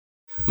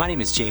My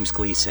name is James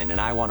Gleason, and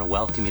I want to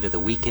welcome you to the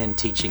weekend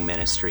teaching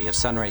ministry of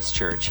Sunrise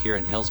Church here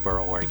in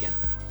Hillsboro, Oregon.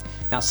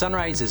 Now,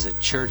 Sunrise is a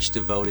church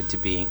devoted to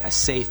being a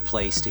safe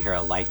place to hear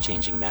a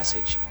life-changing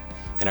message.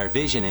 And our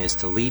vision is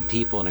to lead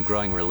people in a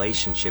growing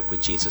relationship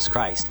with Jesus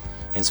Christ.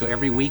 And so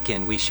every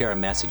weekend we share a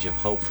message of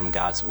hope from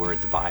God's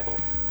Word, the Bible.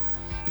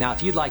 Now,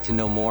 if you'd like to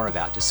know more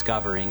about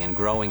discovering and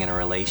growing in a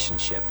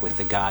relationship with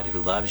the God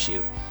who loves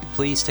you,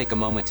 please take a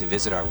moment to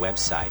visit our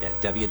website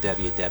at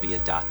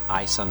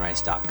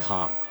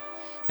www.isunrise.com.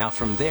 Now,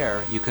 from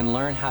there, you can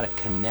learn how to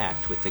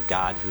connect with the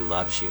God who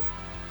loves you.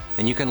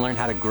 Then you can learn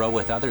how to grow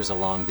with others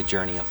along the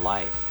journey of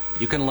life.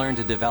 You can learn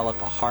to develop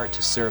a heart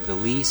to serve the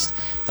least,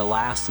 the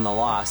last, and the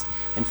lost.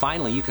 And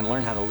finally, you can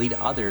learn how to lead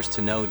others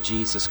to know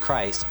Jesus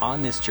Christ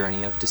on this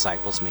journey of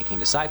disciples making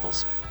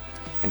disciples.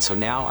 And so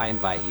now I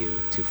invite you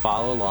to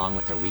follow along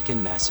with our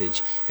weekend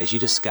message as you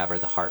discover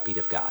the heartbeat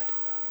of God.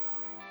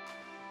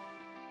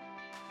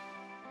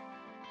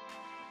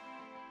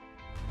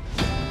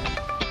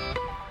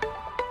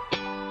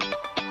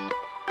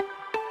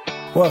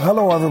 Well,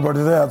 hello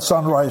everybody there at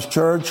Sunrise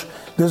Church.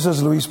 This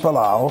is Luis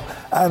Palau,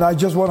 and I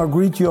just want to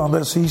greet you on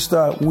this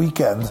Easter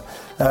weekend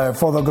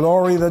for the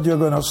glory that you're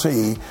going to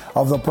see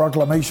of the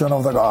proclamation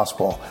of the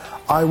gospel.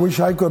 I wish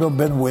I could have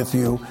been with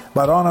you,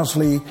 but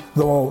honestly,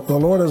 the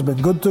Lord has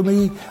been good to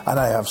me, and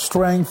I have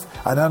strength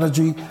and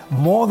energy.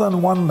 More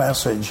than one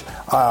message,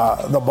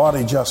 the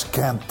body just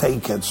can't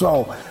take it.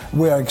 So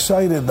we are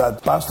excited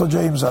that Pastor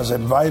James has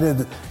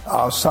invited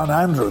our son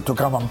Andrew to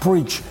come and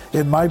preach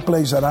in my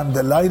place, and I'm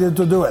delighted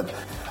to do it.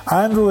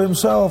 Andrew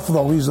himself,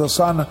 though he's the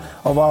son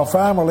of our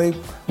family,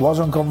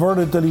 wasn't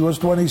converted till he was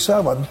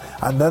 27,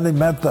 and then he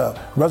met the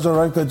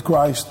resurrected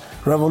Christ,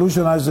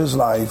 revolutionized his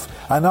life,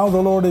 and now the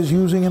Lord is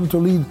using him to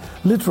lead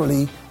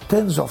literally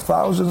tens of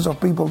thousands of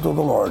people to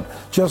the Lord.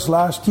 Just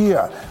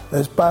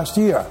this past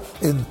year,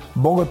 in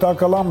Bogota,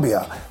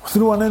 Colombia,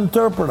 through an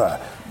interpreter,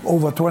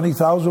 over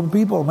 20,000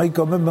 people made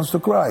commitments to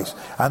Christ.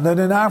 And then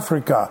in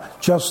Africa,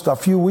 just a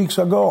few weeks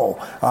ago,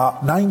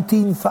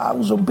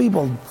 19,000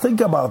 people.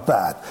 Think about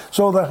that.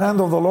 So the hand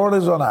of the Lord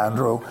is on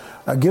Andrew.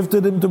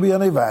 Gifted him to be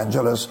an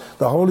evangelist.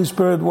 The Holy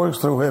Spirit works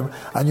through him,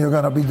 and you're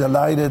going to be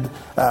delighted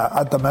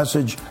at the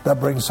message that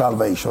brings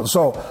salvation.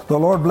 So the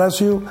Lord bless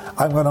you.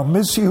 I'm going to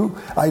miss you.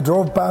 I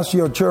drove past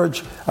your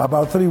church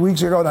about 3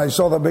 weeks ago, and I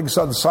saw the big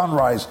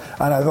sunrise,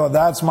 and I thought,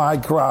 that's my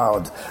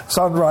crowd,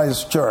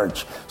 Sunrise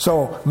Church.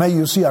 So may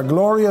you see a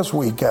glorious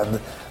weekend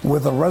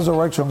with the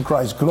resurrection of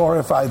Christ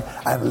glorified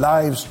and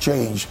lives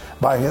changed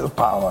by His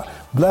power.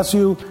 Bless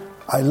you.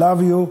 I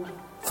love you.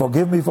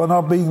 Forgive me for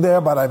not being there,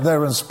 but I'm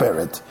there in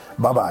spirit.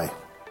 Bye-bye.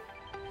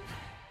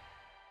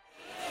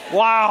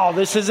 Wow,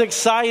 this is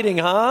exciting,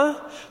 huh?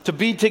 To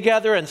be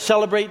together and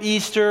celebrate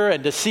Easter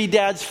and to see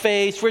Dad's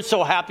face. We're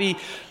so happy.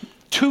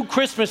 2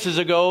 Christmases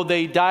ago,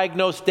 they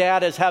diagnosed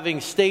Dad as having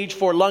stage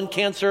 4 lung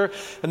cancer,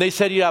 and they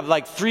said he'd have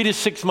like 3 to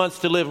 6 months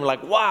to live. And we're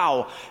like,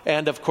 wow.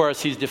 And of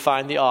course, he's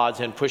defying the odds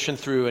and pushing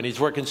through, and he's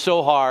working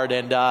so hard,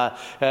 and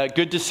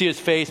good to see his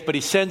face. But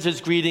he sends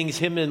his greetings,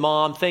 him and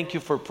Mom. Thank you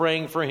for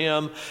praying for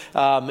him.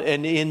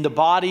 And in the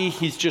body,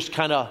 he's just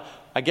kind of,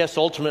 I guess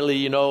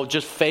ultimately,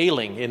 just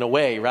failing in a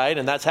way, right?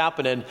 And that's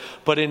happening.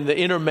 But in the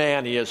inner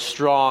man, he is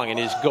strong, and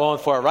he's going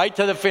for it right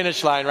to the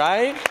finish line,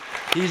 right?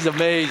 He's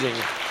amazing.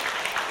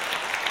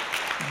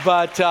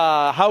 But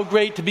how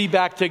great to be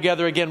back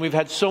together again. We've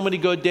had so many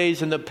good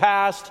days in the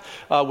past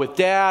with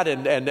Dad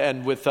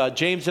and with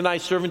James and I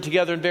serving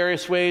together in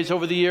various ways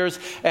over the years,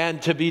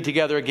 and to be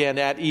together again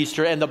at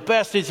Easter. And the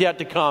best is yet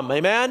to come.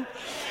 Amen?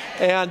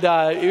 And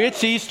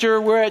it's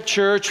Easter. We're at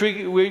church.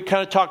 We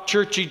kind of talk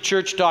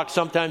church talk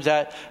sometimes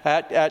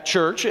at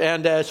church,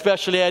 and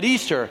especially at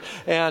Easter.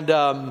 And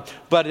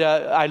but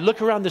I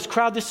look around this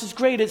crowd. This is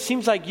great. It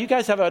seems like you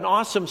guys have an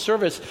awesome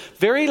service.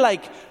 Very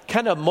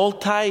kind of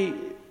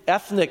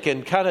multi-ethnic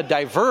and kind of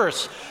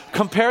diverse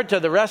compared to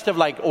the rest of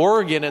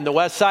Oregon and the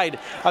West Side.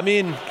 I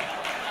mean,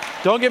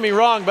 don't get me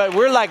wrong, but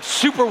we're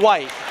super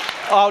white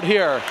out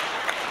here.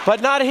 But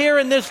not here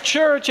in this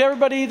church.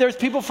 There's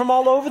people from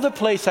all over the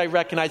place I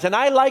recognize. And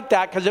I like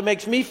that because it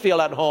makes me feel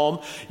at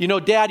home.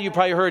 Dad, you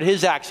probably heard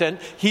his accent.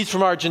 He's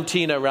from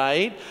Argentina,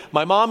 right?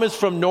 My mom is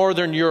from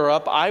Northern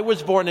Europe. I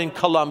was born in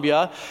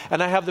Colombia.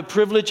 And I have the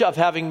privilege of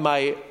having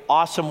my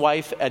awesome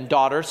wife and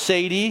daughter,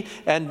 Sadie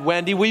and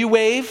Wendy. Will you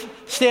wave?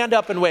 Stand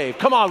up and wave.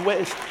 Come on,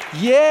 wave.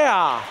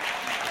 Yeah.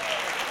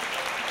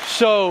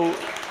 So,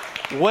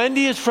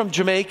 Wendy is from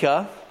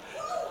Jamaica.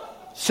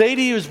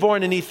 Sadie was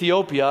born in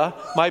Ethiopia.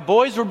 My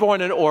boys were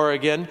born in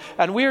Oregon.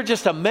 And we're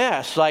just a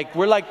mess.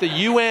 We're like the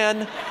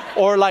UN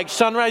or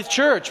Sunrise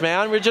Church,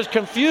 man. We're just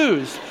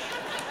confused.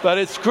 But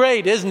it's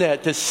great, isn't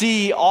it, to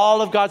see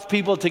all of God's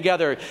people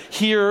together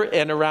here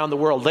and around the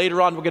world.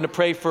 Later on, we're going to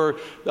pray for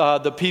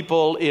the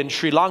people in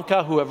Sri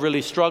Lanka who have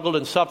really struggled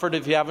and suffered.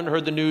 If you haven't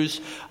heard the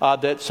news,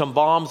 that some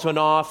bombs went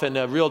off and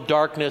a real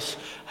darkness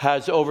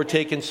has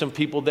overtaken some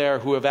people there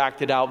who have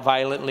acted out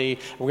violently.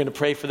 We're going to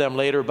pray for them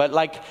later. But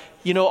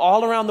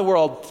all around the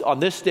world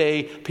on this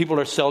day, people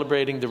are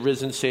celebrating the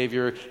risen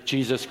Savior,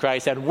 Jesus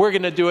Christ. And we're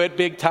going to do it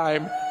big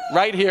time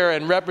right here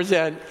and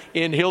represent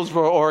in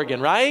Hillsboro,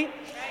 Oregon, right?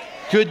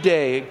 Good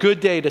day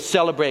to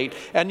celebrate.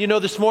 And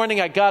this morning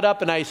I got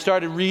up and I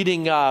started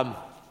reading, I'm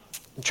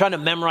trying to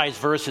memorize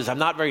verses. I'm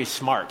not very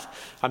smart.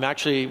 I'm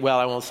actually,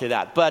 I won't say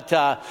that, but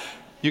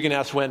you can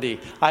ask Wendy.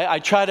 I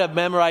try to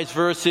memorize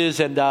verses,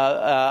 and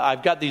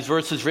I've got these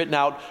verses written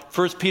out,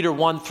 1 Peter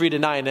 1,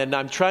 3-9, and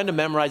I'm trying to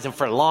memorize them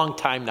for a long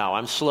time now.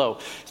 I'm slow.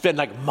 It's been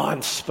like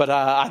months, but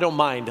I don't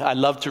mind. I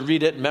love to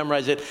read it and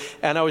memorize it.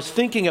 And I was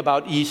thinking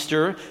about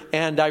Easter,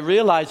 and I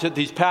realized that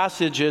these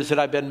passages that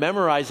I've been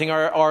memorizing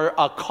are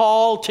a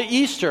call to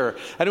Easter.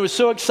 And it was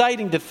so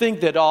exciting to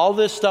think that all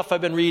this stuff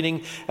I've been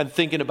reading and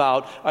thinking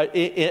about,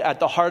 at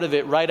the heart of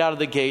it, right out of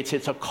the gates,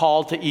 it's a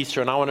call to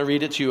Easter. And I want to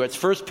read it to you.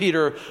 It's 1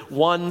 Peter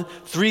 1,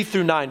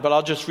 3-9, but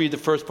I'll just read the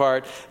first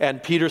part.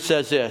 And Peter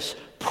says this: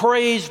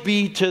 "Praise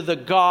be to the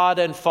God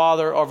and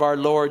Father of our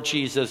Lord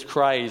Jesus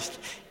Christ.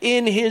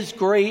 In his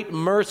great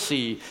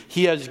mercy,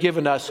 he has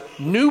given us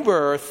new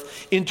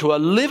birth into a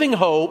living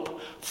hope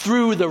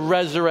through the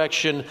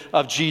resurrection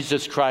of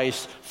Jesus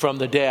Christ from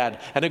the dead."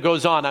 And it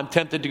goes on. I'm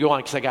tempted to go on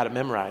because I got it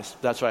memorized.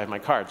 That's why I have my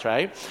cards,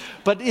 right?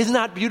 But isn't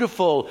that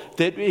beautiful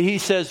that he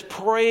says,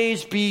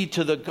 praise be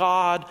to the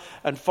God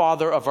and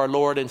Father of our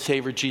Lord and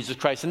Savior Jesus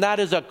Christ. And that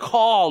is a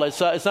call. It's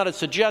not a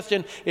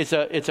suggestion. It's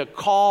a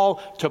call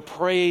to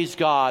praise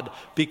God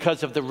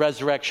because of the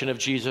resurrection of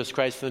Jesus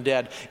Christ from the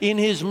dead. In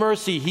his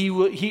mercy,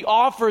 he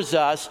offers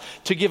us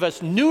to give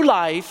us new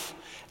life.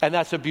 And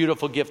that's a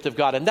beautiful gift of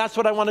God. And that's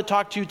what I want to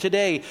talk to you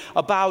today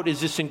about, is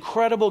this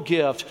incredible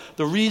gift,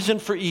 the reason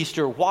for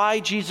Easter,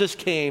 why Jesus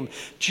came.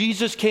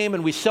 Jesus came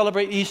and we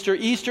celebrate Easter.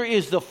 Easter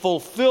is the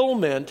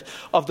fulfillment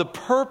of the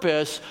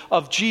purpose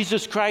of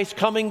Jesus Christ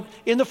coming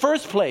in the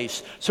first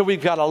place. So we've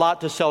got a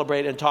lot to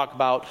celebrate and talk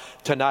about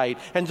tonight.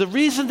 And the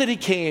reason that he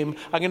came,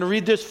 I'm going to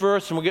read this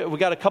verse, and we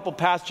got a couple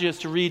passages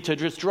to read to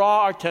just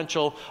draw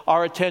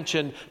our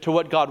attention to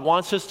what God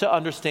wants us to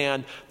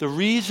understand. The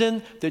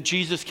reason that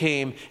Jesus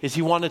came is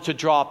he wanted to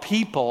draw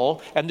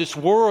people, and this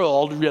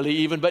world really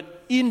even,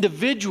 but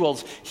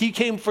individuals. He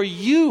came for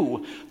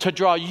you, to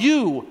draw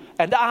you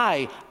and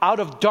I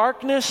out of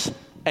darkness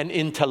and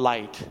into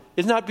light.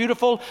 Isn't that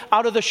beautiful?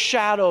 Out of the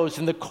shadows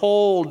and the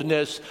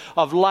coldness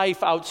of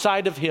life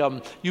outside of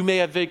him. You may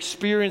have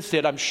experienced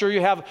it. I'm sure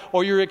you have,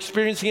 or you're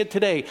experiencing it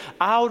today.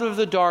 Out of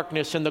the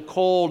darkness and the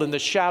cold and the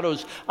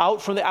shadows,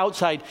 out from the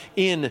outside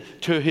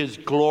into his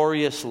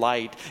glorious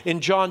light.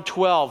 In John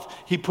 12,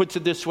 he puts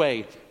it this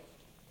way.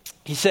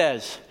 He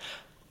says,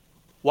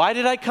 "Why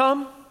did I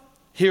come?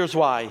 Here's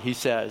why," he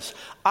says.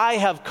 "I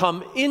have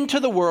come into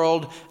the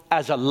world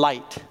as a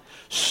light,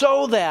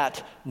 so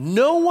that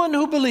no one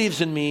who believes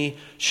in me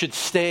should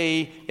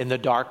stay in the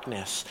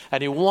darkness."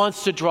 And he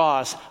wants to draw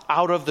us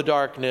out of the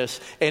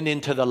darkness and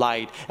into the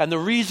light. And the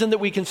reason that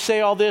we can say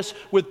all this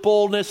with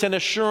boldness and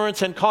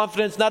assurance and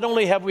confidence, not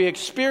only have we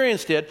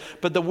experienced it,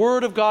 but the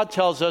Word of God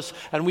tells us,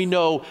 and we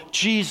know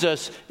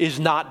Jesus is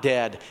not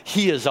dead.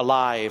 He is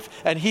alive,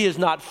 and he is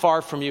not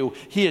far from you.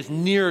 He is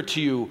near to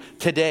you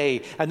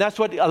today. And that's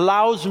what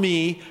allows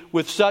me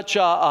with such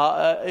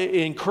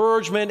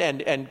encouragement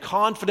and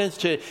confidence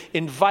to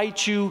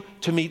invite you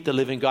to meet the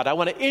living God. I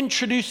want to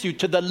introduce you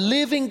to the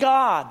living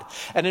God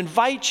and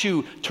invite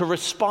you to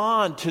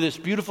respond to this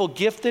beautiful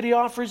gift that he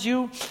offers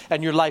you,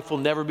 and your life will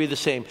never be the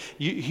same.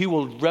 He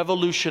will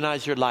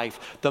revolutionize your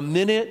life. The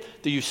minute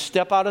that you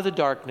step out of the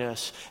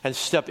darkness and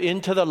step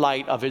into the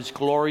light of his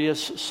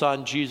glorious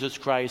Son, Jesus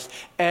Christ,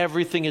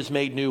 everything is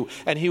made new,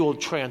 and he will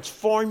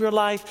transform your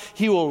life.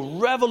 He will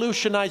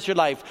revolutionize your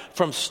life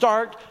from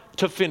start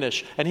to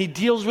finish. And he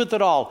deals with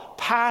it all.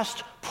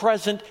 Past,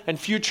 present, and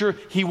future.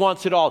 He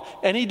wants it all.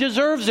 And he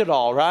deserves it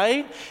all,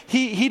 right?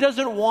 He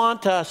doesn't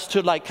want us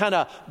to kind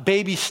of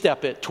baby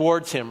step it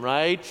towards him,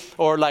 right?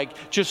 Or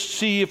just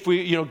see if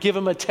we, give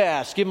him a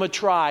test, give him a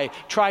try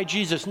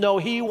Jesus. No,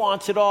 he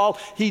wants it all.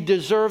 He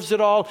deserves it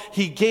all.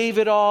 He gave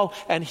it all,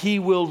 and he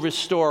will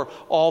restore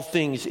all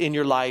things in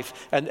your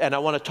life. And I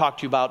want to talk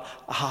to you about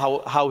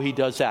how he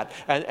does that.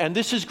 And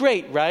this is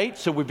great, right?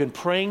 So we've been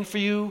praying for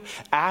you,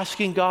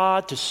 asking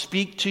God to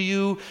speak to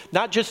you,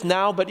 not just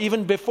now, but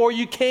even before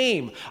you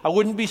came. I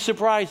wouldn't be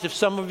surprised if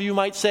some of you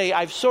might say,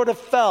 I've sort of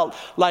felt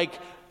like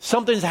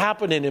something's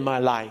happening in my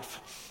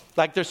life.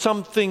 Like there's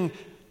something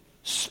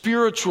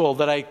spiritual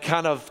that I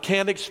kind of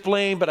can't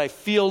explain, but I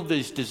feel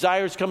these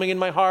desires coming in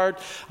my heart.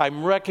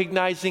 I'm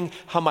recognizing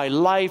how my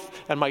life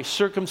and my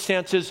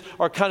circumstances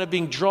are kind of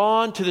being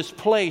drawn to this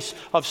place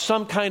of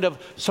some kind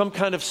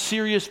of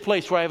serious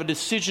place where I have a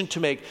decision to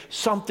make.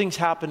 Something's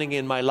happening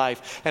in my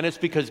life, and it's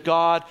because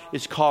God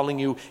is calling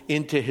you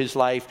into his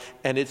life,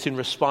 and it's in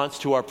response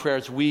to our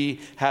prayers. We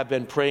have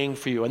been praying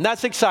for you, and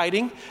that's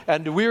exciting,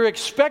 and we're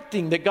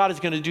expecting that God is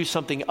going to do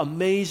something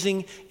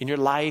amazing in your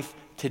life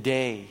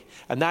today.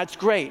 And that's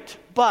great.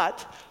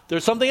 But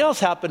there's something else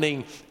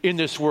happening in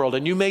this world,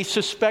 and you may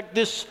suspect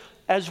this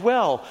as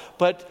well.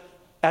 But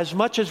as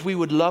much as we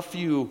would love for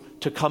you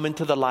to come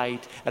into the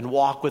light and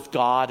walk with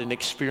God and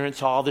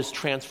experience all this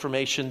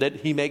transformation that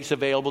he makes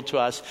available to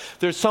us,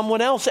 there's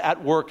someone else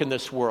at work in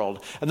this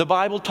world. And the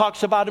Bible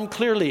talks about him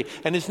clearly,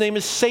 and his name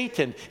is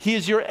Satan. He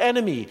is your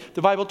enemy.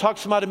 The Bible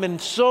talks about him in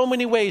so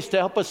many ways to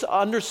help us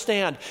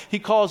understand. He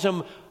calls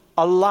him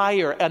a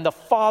liar and the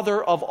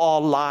father of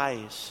all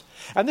lies.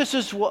 And this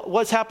is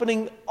what's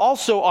happening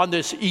also on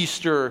this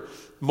Easter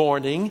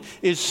morning,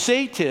 is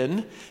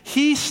Satan.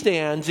 He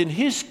stands in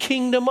his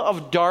kingdom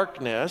of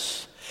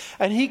darkness,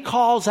 and he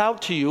calls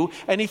out to you,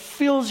 and he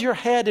fills your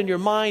head and your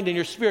mind and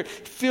your spirit,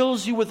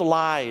 fills you with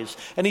lies.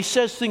 And he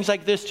says things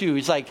like this to you.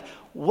 He's like,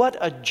 what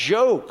a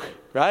joke,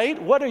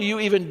 right? What are you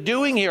even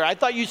doing here? I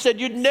thought you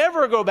said you'd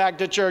never go back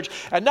to church,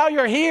 and now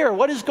you're here.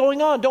 What is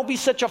going on? Don't be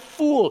such a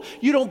fool.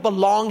 You don't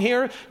belong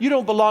here. You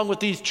don't belong with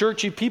these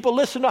churchy people.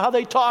 Listen to how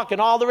they talk and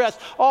all the rest,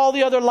 all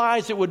the other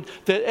lies that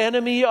the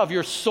enemy of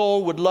your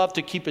soul would love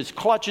to keep his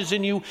clutches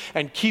in you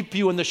and keep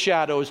you in the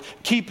shadows,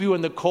 keep you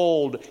in the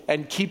cold,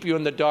 and keep you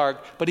in the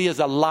dark. But he is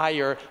a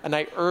liar, and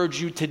I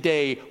urge you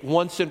today,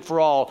 once and for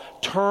all,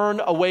 turn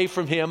away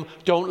from him.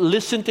 Don't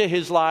listen to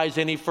his lies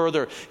any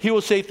further. He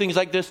will say things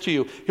like this to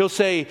you. He'll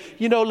say,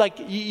 you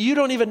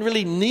don't even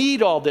really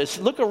need all this.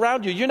 Look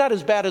around you. You're not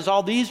as bad as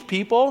all these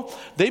people.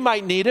 They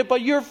might need it,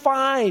 but you're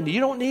fine. You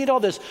don't need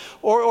all this.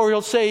 Or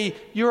he'll say,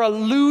 you're a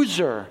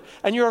loser,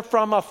 and you're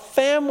from a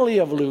family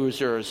of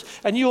losers,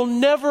 and you'll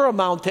never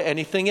amount to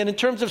anything. And in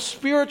terms of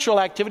spiritual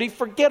activity,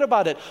 forget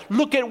about it.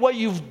 Look at what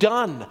you've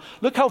done.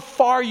 Look how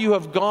far you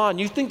have gone.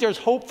 You think there's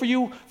hope for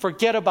you?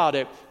 Forget about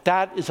it.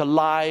 That is a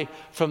lie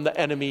from the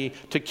enemy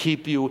to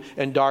keep you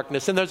in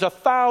darkness. And there's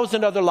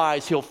 1,000 other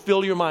lies he'll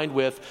fill your mind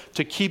with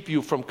to keep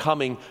you from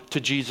coming to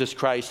Jesus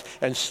Christ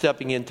and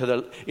stepping into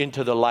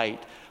the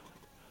light.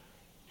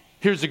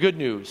 Here's the good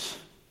news.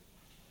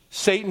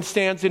 Satan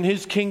stands in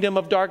his kingdom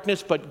of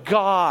darkness, but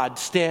God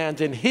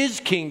stands in his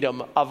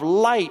kingdom of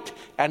light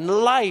and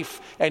life,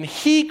 and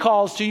he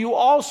calls to you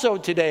also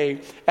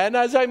today. And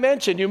as I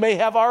mentioned, you may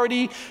have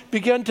already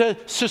begun to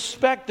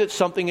suspect that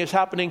something is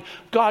happening.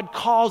 God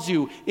calls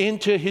you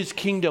into his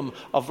kingdom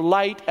of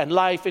light and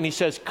life, and he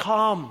says,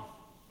 come,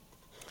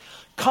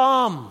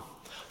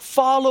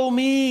 follow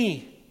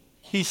me.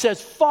 He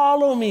says,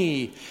 follow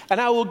me,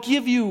 and I will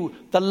give you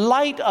the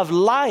light of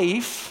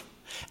life,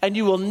 and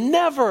you will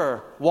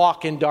never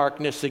walk in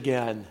darkness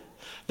again.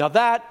 Now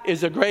that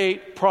is a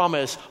great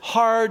promise.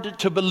 Hard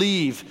to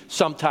believe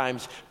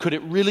sometimes. Could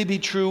it really be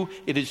true?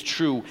 It is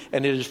true,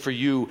 and it is for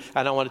you.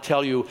 And I want to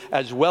tell you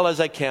as well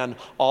as I can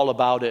all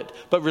about it.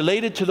 But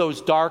related to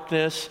those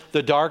darkness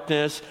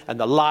and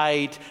the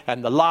light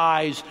and the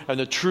lies and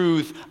the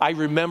truth, I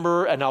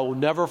remember, and I will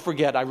never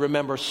forget, I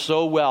remember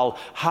so well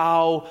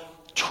how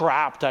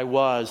trapped I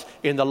was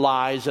in the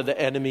lies of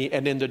the enemy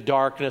and in the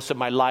darkness of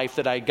my life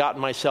that I had gotten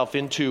myself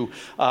into.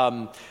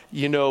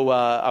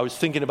 I was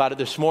thinking about it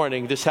this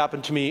morning. This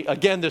happened to me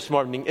again this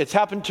morning. It's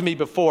happened to me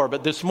before,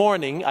 but this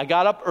morning I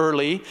got up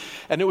early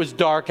and it was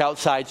dark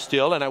outside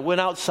still, and I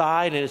went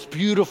outside, and it's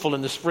beautiful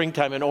in the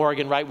springtime in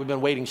Oregon, right? We've been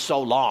waiting so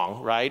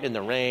long, right? In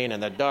the rain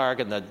and the dark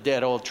and the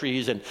dead old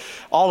trees, and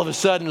all of a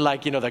sudden,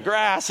 the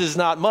grass is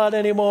not mud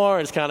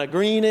anymore. It's kind of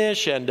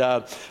greenish,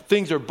 and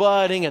things are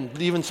budding,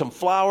 and even some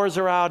flowers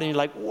are out, and you're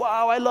like,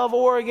 wow, I love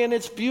Oregon.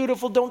 It's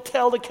beautiful. Don't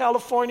tell the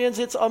Californians.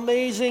 It's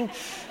amazing.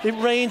 It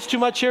rains too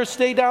much here.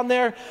 Stay down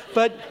there.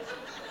 But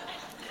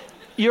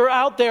you're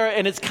out there,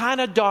 and it's kind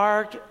of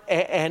dark,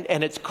 and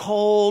it's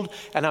cold,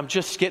 and I'm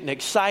just getting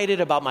excited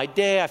about my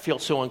day. I feel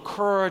so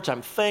encouraged.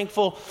 I'm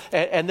thankful.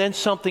 And then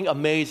something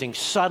amazing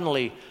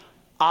suddenly,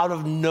 out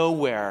of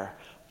nowhere,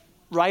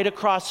 right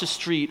across the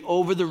street,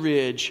 over the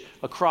ridge,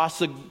 across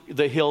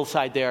the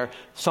hillside there,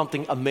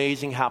 something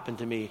amazing happened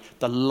to me.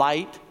 The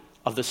light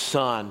of the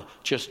sun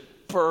just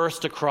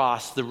burst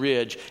across the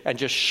ridge and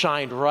just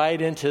shined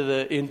right into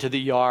the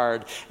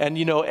yard. And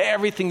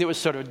everything that was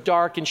sort of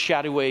dark and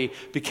shadowy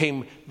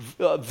became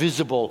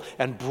visible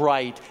and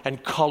bright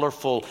and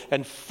colorful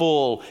and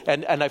full.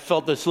 And I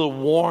felt this little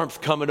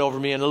warmth coming over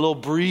me, and a little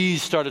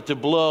breeze started to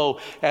blow,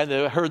 and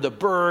I heard the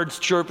birds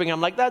chirping.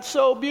 I'm like, that's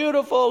so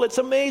beautiful. It's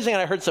amazing.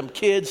 And I heard some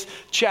kids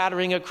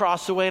chattering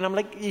across the way, and I'm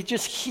like, you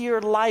just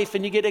hear life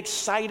and you get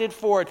excited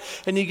for it,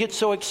 and you get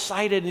so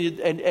excited,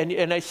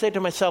 and I say to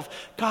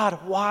myself, God,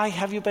 why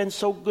have you been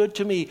so good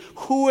to me?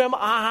 Who am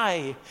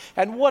I?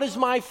 And what is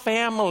my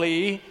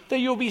family that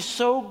you'll be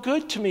so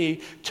good to me?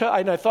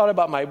 And I thought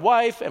about my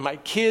wife and my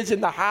kids in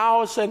the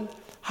house and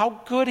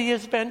how good he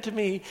has been to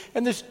me.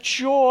 And this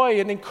joy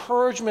and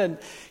encouragement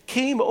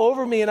came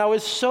over me, and I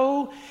was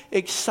so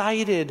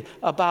excited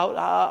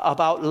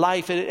about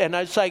life. And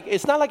it's like,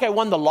 it's not like I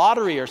won the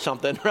lottery or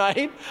something,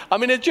 right? I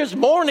mean, it's just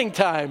morning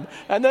time,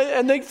 and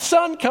the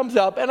sun comes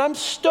up, and I'm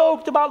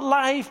stoked about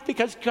life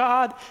because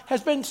God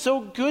has been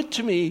so good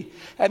to me.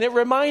 And it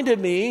reminded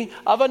me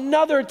of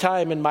another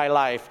time in my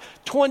life,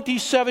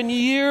 27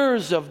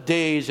 years of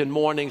days and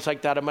mornings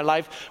like that in my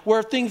life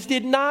where things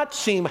did not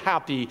seem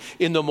happy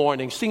in the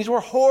mornings. Things were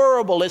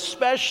horrible,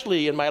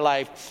 especially in my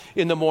life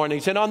in the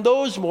mornings. And on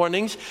those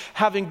mornings,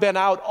 having been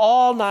out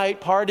all night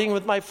partying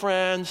with my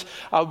friends,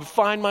 I would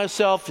find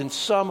myself in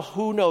some,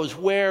 who knows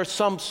where,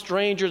 some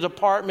stranger's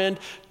apartment,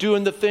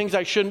 doing the things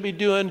I shouldn't be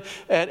doing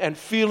and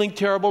feeling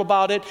terrible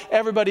about it.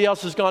 Everybody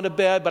else has gone to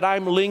bed, but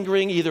I'm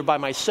lingering either by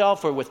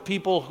myself or with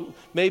people, who,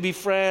 maybe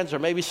friends or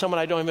maybe someone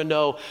I don't even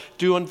know,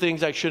 doing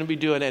things I shouldn't be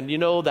doing. And you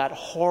know that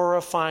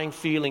horrifying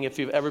feeling, if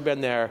you've ever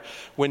been there,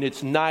 when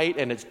it's night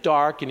and it's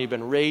dark and you've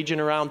been raging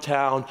around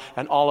town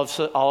and all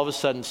of a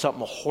sudden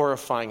something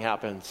horrifying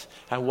happens.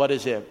 And what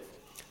is it?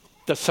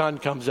 The sun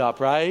comes up,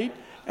 right?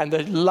 And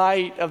the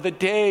light of the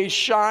day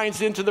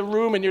shines into the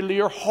room and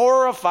you're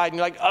horrified and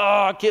you're like,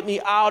 oh, get me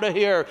out of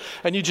here.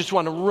 And you just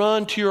want to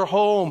run to your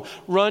home,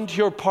 run to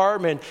your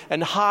apartment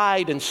and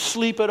hide and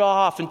sleep it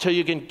off until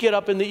you can get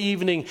up in the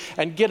evening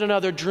and get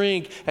another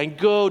drink and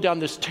go down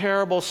this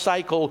terrible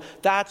cycle.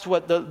 That's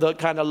what the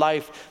kind of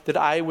life that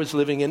I was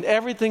living in.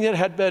 Everything that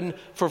had been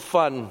for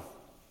fun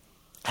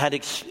had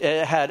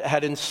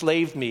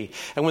enslaved me.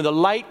 And when the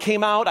light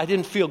came out, I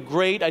didn't feel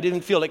great. I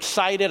didn't feel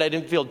excited. I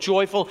didn't feel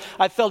joyful.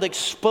 I felt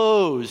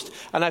exposed.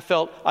 And I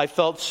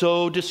felt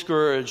so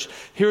discouraged.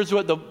 Here's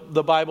what the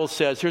Bible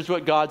says. Here's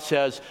what God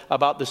says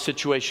about the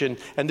situation.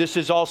 And this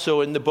is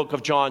also in the book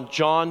of John.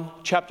 John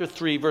chapter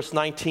 3, verse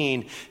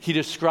 19. He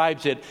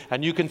describes it.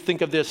 And you can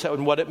think of this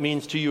and what it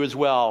means to you as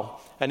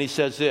well. And he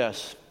says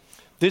this.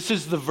 This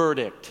is the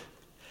verdict.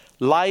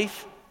 Light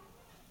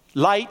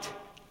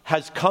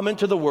has come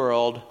into the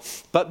world,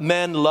 but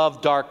men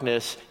love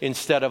darkness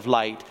instead of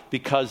light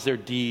because their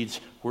deeds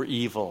were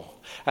evil.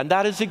 And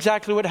that is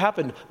exactly what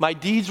happened. My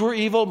deeds were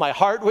evil. My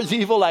heart was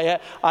evil. I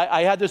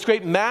had this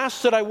great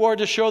mask that I wore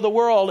to show the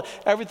world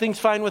everything's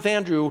fine with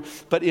Andrew.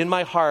 But in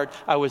my heart,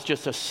 I was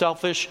just a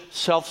selfish,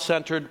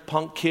 self-centered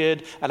punk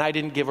kid. And I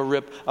didn't give a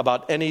rip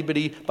about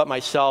anybody but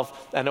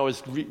myself. And I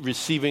was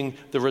receiving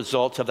the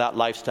results of that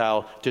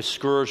lifestyle,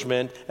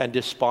 discouragement and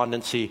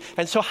despondency.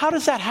 And so how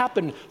does that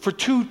happen for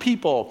two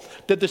people?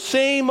 That the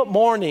same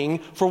morning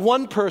for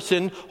one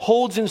person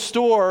holds in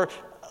store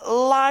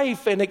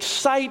life and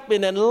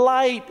excitement and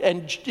light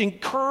and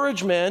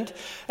encouragement,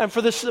 and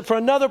for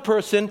another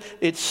person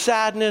it's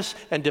sadness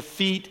and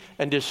defeat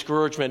and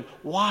discouragement.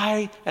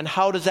 Why and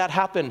how does that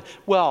happen?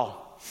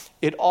 Well,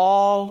 it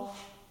all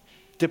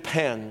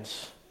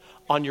depends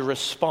on your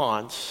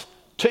response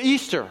to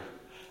Easter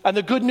and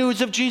the good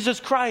news of Jesus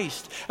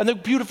Christ and the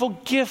beautiful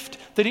gift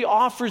that he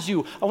offers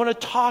you. I want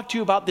to talk to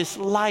you about this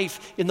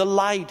life in the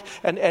light.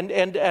 And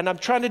I'm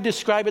trying to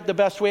describe it the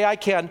best way I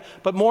can.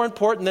 But more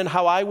important than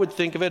how I would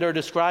think of it or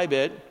describe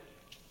it,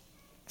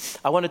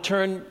 I want to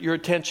turn your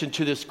attention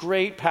to this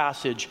great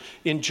passage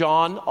in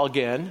John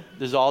again.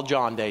 This is all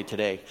John Day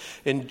today.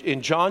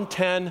 In John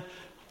 10,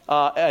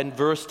 and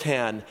verse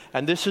 10.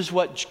 And this is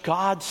what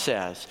God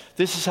says.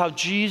 This is how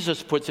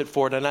Jesus puts it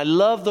forward. And I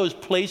love those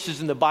places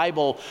in the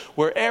Bible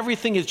where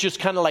everything is just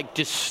kind of like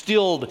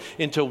distilled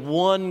into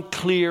one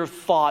clear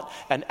thought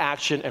and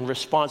action and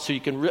response. So you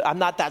can, I'm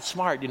not that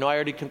smart. I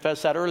already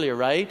confessed that earlier,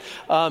 right?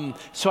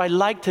 So I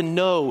like to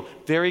know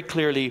very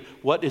clearly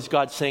what is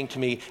God saying to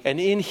me.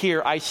 And in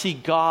here, I see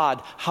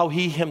God, how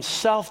he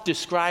himself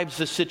describes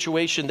the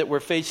situation that we're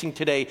facing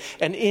today.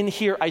 And in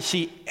here, I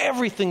see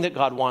everything that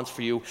God wants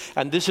for you.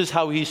 And this is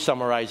how he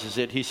summarizes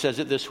it. He says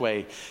it this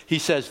way. He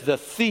says, the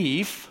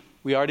thief,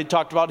 we already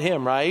talked about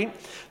him, right?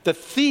 The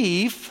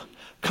thief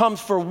comes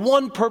for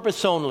one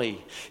purpose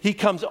only. He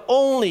comes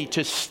only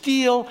to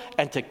steal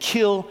and to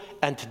kill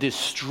and to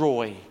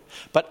destroy.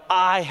 But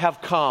I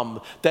have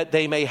come that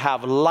they may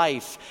have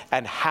life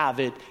and have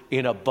it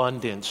in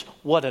abundance.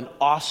 What an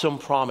awesome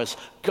promise.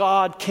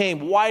 God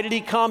came. Why did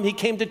he come? He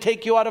came to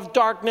take you out of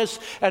darkness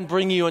and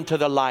bring you into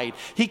the light.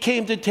 He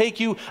came to take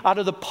you out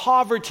of the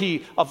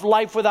poverty of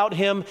life without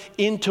him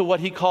into what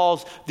he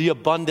calls the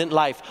abundant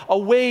life.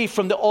 Away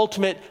from the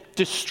ultimate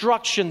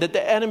destruction that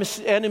the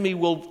enemy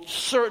will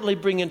certainly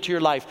bring into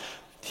your life.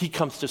 He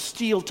comes to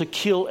steal, to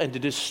kill, and to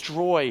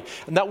destroy.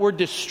 And that word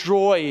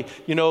destroy,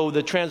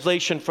 the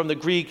translation from the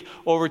Greek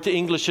over to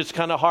English, it's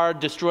kind of hard.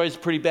 Destroy is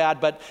pretty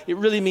bad, but it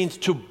really means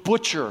to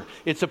butcher.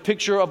 It's a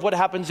picture of what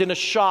happens in a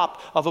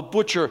shop of a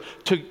butcher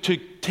to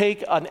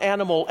take an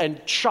animal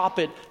and chop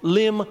it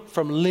limb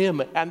from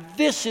limb. And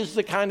this is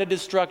the kind of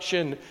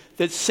destruction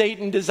that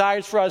Satan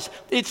desires for us.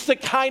 It's the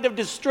kind of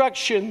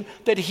destruction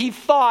that he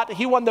thought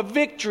he won the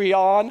victory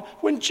on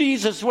when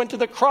Jesus went to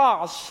the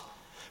cross.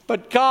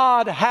 But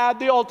God had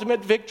the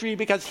ultimate victory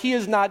because he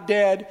is not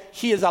dead,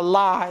 he is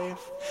alive.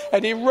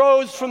 And he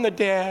rose from the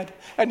dead,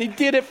 and he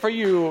did it for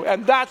you.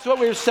 And that's what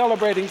we're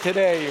celebrating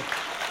today.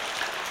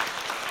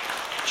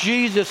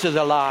 Jesus is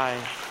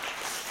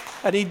alive.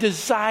 And he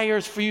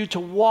desires for you to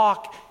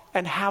walk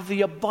and have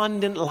the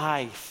abundant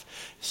life.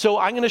 So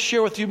I'm going to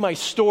share with you my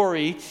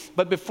story,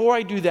 but before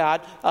I do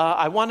that,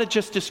 I want to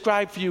just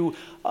describe for you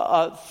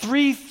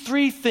three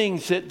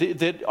things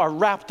that are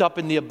wrapped up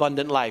in the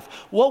abundant life.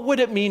 What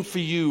would it mean for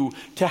you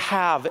to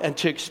have and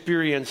to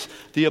experience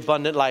the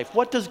abundant life?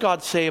 What does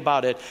God say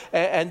about it?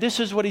 And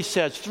this is what he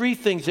says, 3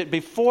 things that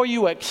before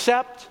you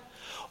accept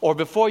or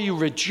before you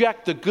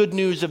reject the good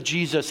news of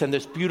Jesus and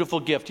this beautiful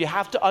gift, you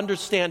have to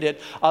understand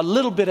it a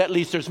little bit at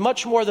least. There's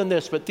much more than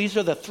this, but these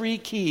are the 3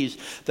 keys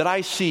that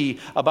I see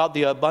about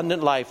the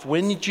abundant life.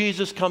 When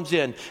Jesus comes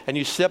in and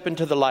you step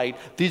into the light,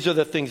 these are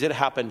the things that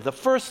happen. The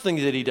first thing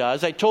that he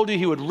does, I told you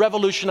he would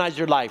revolutionize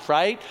your life,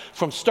 right?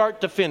 From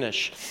start to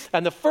finish.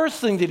 And the first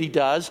thing that he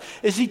does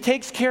is he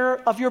takes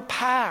care of your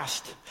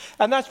past.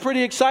 And that's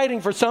pretty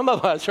exciting for some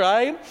of us,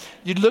 right?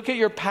 You look at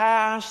your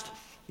past,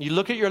 you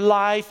look at your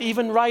life,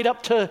 even right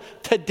up to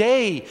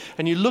today,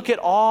 and you look at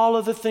all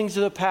of the things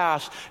of the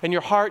past, and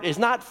your heart is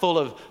not full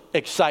of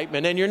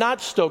excitement, and you're not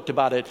stoked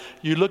about it.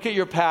 You look at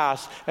your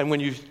past, and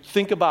when you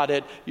think about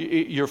it,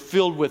 you're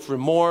filled with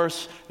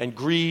remorse and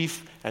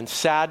grief and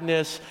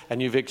sadness,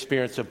 and you've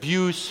experienced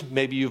abuse.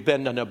 Maybe you've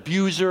been an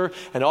abuser,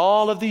 and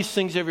all of these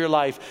things of your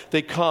life,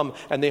 they come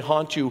and they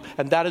haunt you.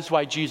 And that is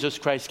why Jesus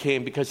Christ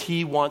came, because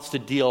he wants to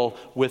deal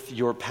with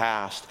your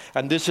past.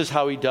 And this is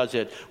how he does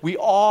it. We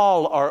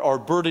all are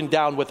burdened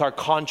down with our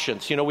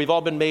conscience. You know, we've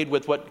all been made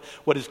with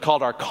what is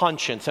called our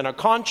conscience. And our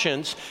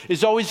conscience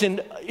is always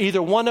in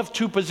either one of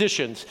 2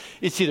 positions.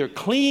 It's either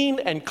clean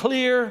and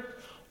clear,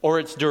 or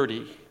it's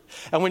dirty.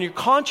 And when your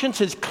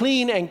conscience is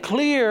clean and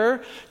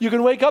clear, you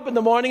can wake up in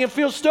the morning and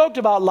feel stoked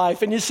about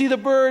life. And you see the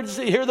birds,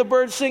 you hear the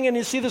birds sing, and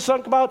you see the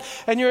sun come out,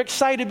 and you're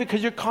excited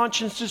because your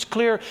conscience is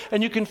clear,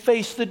 and you can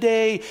face the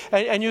day,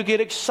 and you get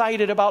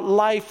excited about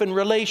life and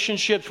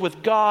relationships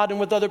with God and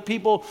with other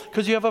people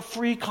because you have a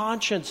free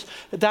conscience.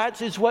 That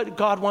is what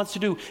God wants to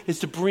do, is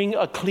to bring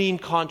a clean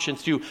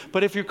conscience to you.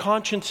 But if your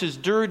conscience is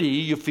dirty,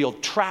 you feel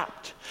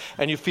trapped.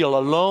 And you feel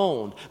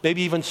alone,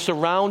 maybe even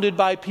surrounded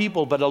by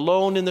people, but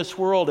alone in this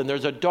world. And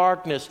there's a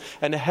darkness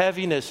and a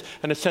heaviness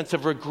and a sense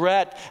of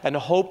regret and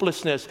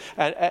hopelessness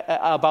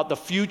about the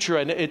future.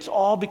 And it's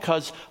all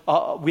because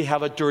we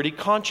have a dirty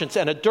conscience.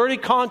 And a dirty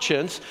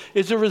conscience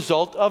is a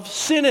result of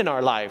sin in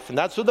our life. And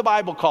that's what the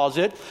Bible calls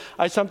it.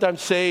 I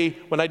sometimes say,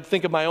 when I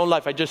think of my own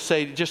life, I just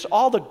say, just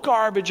all the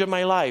garbage of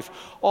my life,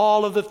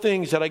 all of the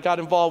things that I got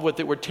involved with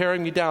that were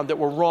tearing me down, that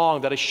were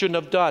wrong, that I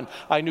shouldn't have done.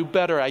 I knew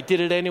better. I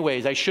did it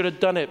anyways. I should have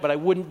done it, but I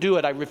wouldn't do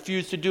it. I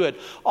refused to do it.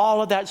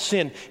 All of that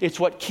sin, it's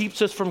what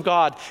keeps us from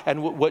God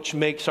and which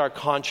makes our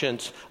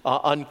conscience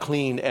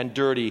unclean and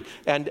dirty.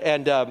 And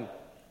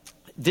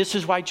this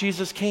is why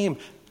Jesus came,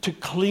 to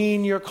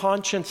clean your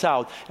conscience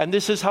out. And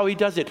this is how he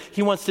does it.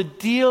 He wants to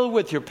deal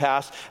with your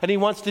past, and he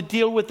wants to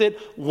deal with it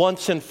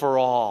once and for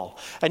all.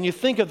 And you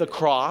think of the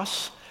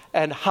cross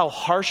and how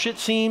harsh it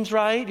seems,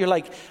 right? You're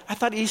like, I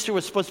thought Easter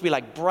was supposed to be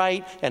like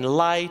bright and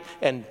light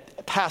and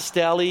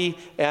pastel-y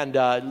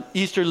and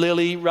Easter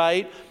lily,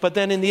 right? But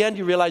then in the end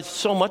you realize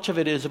so much of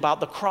it is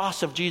about the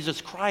cross of Jesus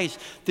Christ,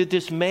 that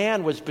this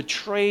man was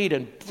betrayed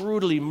and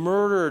brutally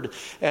murdered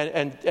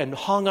and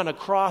hung on a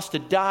cross to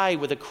die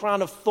with a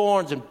crown of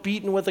thorns and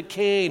beaten with a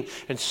cane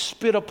and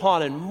spit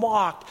upon and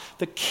mocked.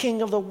 The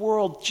King of the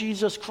world,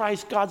 Jesus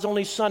Christ, God's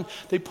only Son,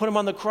 they put him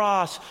on the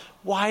cross.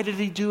 Why did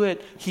he do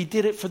it? He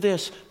did it for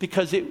this,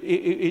 because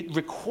it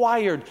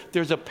required,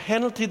 there's a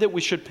penalty that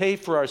we should pay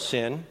for our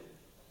sin.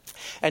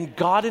 And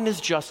God in his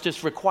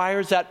justice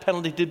requires that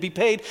penalty to be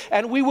paid,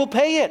 and we will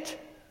pay it.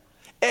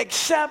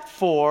 Except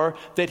for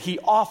that he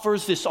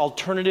offers this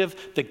alternative,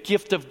 the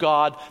gift of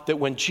God, that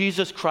when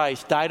Jesus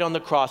Christ died on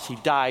the cross, he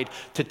died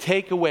to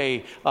take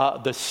away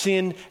the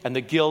sin and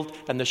the guilt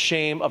and the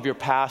shame of your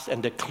past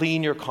and to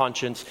clean your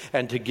conscience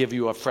and to give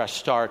you a fresh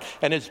start.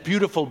 And it's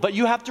beautiful, but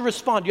you have to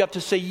respond. You have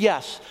to say,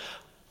 yes,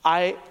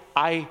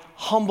 I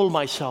humble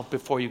myself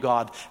before you,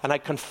 God, and I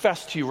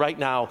confess to you right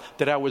now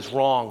that I was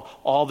wrong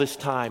all this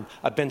time.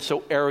 I've been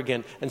so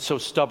arrogant and so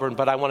stubborn,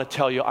 but I want to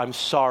tell you I'm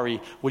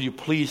sorry. Will you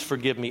please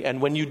forgive me?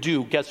 And when you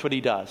do, guess what he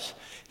does?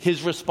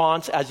 His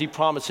response, as he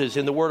promises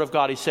in the Word of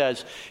God, he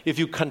says, if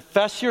you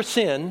confess your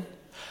sin,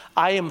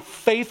 I am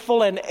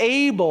faithful and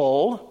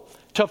able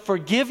to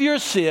forgive your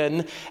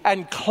sin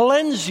and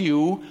cleanse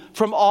you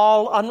from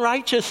all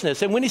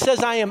unrighteousness. And when he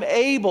says, I am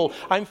able,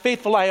 I'm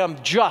faithful, I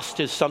am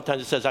just, as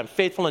sometimes it says, I'm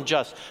faithful and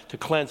just to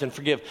cleanse and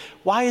forgive.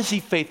 Why is he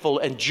faithful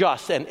and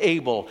just and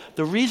able?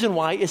 The reason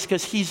why is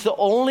because he's the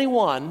only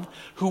one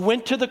who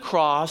went to the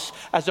cross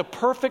as a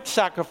perfect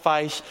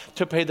sacrifice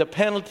to pay the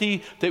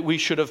penalty that we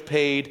should have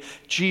paid.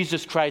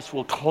 Jesus Christ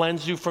will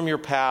cleanse you from your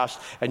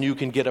past, and you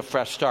can get a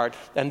fresh start.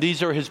 And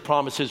these are his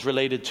promises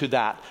related to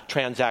that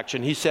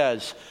transaction. He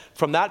says,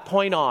 from that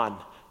point on,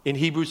 in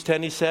Hebrews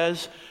 10, he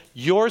says,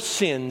 your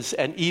sins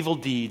and evil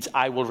deeds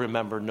I will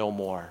remember no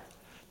more.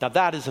 Now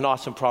that is an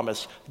awesome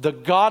promise. The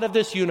God of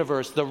this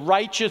universe, the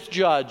righteous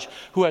judge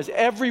who has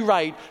every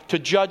right to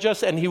judge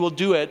us, and he will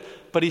do it.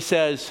 But he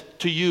says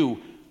to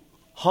you,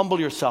 humble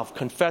yourself,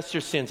 confess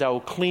your sins, I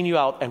will clean you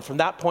out. And from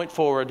that point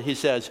forward, he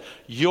says,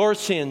 your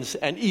sins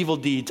and evil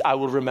deeds I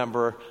will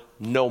remember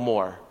no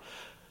more.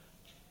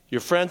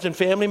 Your friends and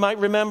family might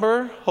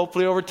remember.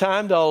 Hopefully over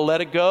time they'll let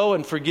it go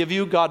and forgive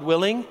you, God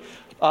willing.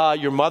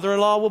 Your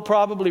mother-in-law will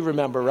probably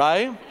remember,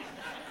 right?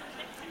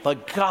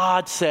 But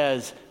God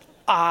says,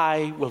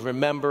 I will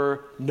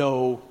remember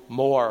no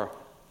more.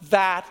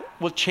 That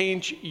will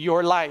change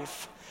your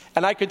life.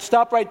 And I could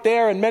stop right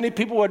there, and many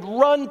people would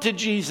run to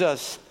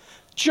Jesus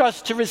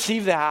just to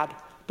receive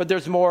that. But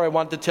there's more I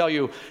want to tell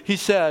you. He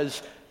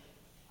says,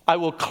 I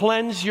will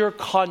cleanse your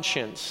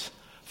conscience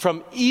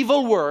from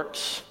evil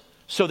works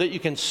so that you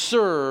can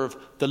serve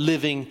the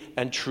living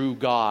and true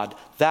God.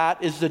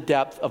 That is the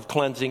depth of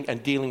cleansing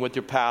and dealing with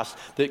your past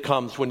that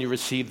comes when you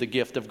receive the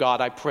gift of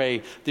God. I pray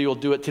that you'll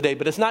do it today.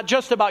 But it's not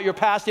just about your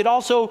past. It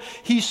also,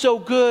 He's so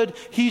good.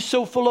 He's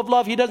so full of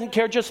love. He doesn't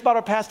care just about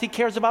our past. He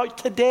cares about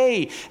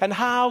today. And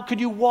how could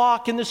you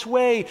walk in this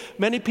way?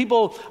 Many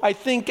people, I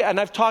think, and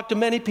I've talked to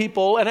many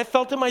people, and I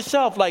felt it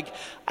myself, like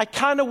I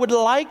kind of would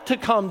like to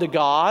come to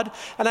God,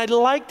 and I'd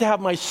like to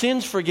have my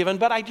sins forgiven,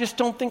 but I just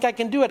don't think I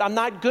can do it. I'm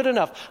not good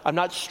enough. I'm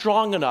not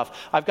strong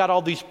enough. I've got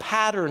all these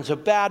patterns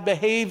of bad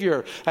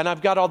behavior, and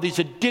I've got all these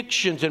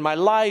addictions in my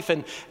life,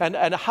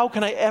 and how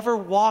can I ever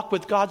walk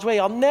with God's way?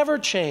 I'll never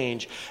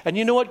change. And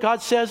you know what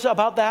God says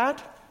about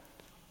that?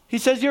 He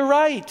says, you're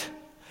right.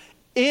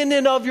 In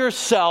and of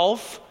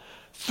yourself,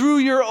 through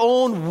your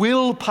own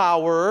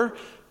willpower,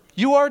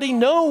 you already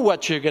know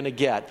what you're going to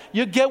get.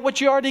 You get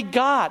what you already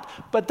got.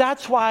 But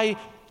that's why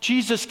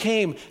Jesus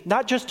came,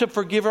 not just to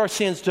forgive our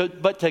sins,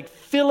 but to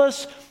fill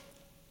us.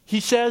 He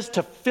says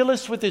to fill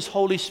us with His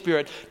Holy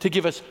Spirit, to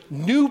give us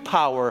new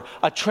power,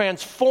 a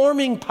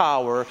transforming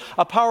power,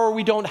 a power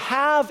we don't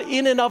have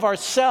in and of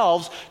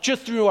ourselves,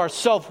 just through our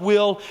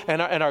self-will and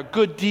our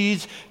good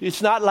deeds.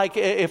 It's not like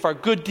if our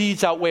good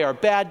deeds outweigh our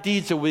bad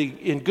deeds, that we're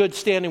in good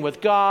standing with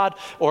God,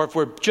 or if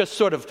we're just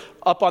sort of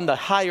up on the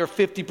higher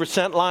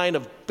 50% line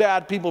of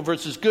bad people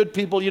versus good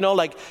people,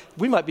 like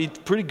we might be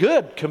pretty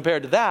good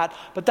compared to that,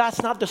 but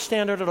that's not the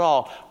standard at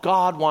all.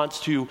 God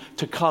wants to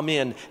come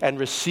in and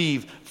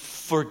receive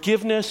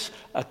forgiveness,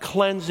 a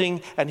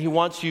cleansing, and He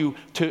wants you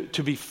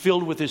to be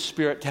filled with His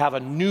Spirit, to have a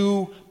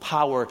new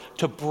power,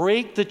 to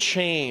break the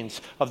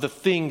chains of the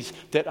things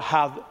that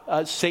have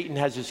Satan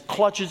has his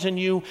clutches in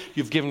you.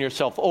 You've given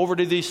yourself over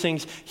to these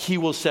things. He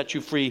will set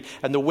you free.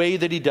 And the way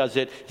that He does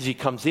it is He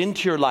comes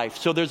into your life.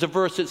 So there's a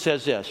verse that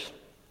says this.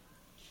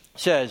 It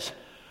says,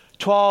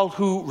 to all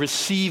who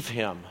receive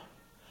Him,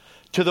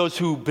 to those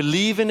who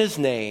believe in His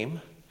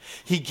name,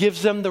 He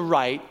gives them the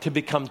right to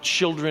become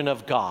children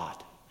of God.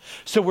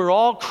 So we're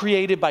all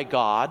created by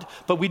God,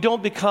 but we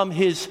don't become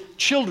His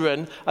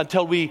children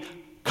until we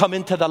come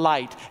into the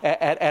light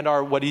and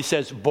are, what He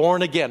says,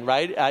 born again,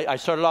 right? I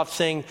started off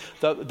saying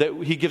that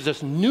He gives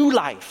us new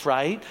life,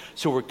 right?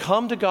 So we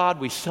come to God,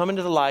 we come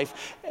into the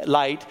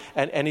light,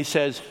 and He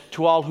says,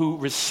 to all who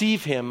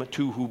receive Him,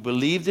 to who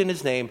believed in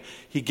His name,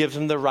 He gives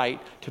them the right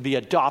to be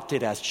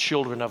adopted as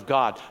children of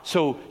God.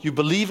 So you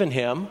believe in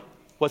Him.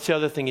 What's the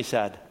other thing He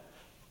said?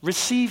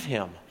 Receive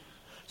Him.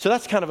 So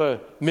that's kind of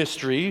a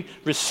mystery.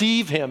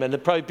 Receive Him.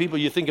 And probably people,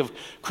 you think of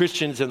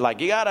Christians and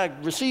like, you got to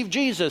receive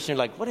Jesus. And you're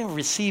like, what do you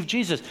receive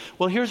Jesus?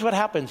 Well, here's what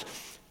happens.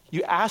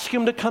 You ask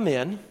Him to come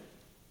in,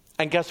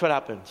 and guess what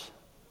happens?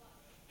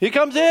 He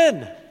comes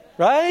in,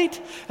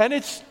 right? And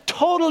it's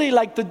totally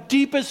like the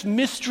deepest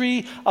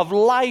mystery of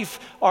life.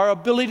 Our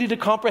ability to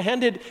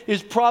comprehend it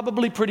is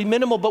probably pretty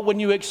minimal, but when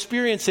you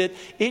experience it,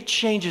 it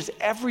changes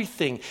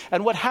everything.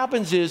 And what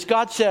happens is,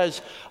 God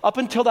says, up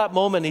until that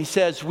moment, He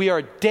says, we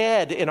are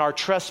dead in our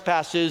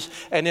trespasses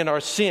and in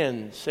our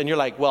sins. And you're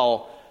like,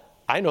 well,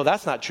 I know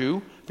that's not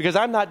true, because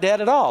I'm not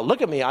dead at all.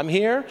 Look at me. I'm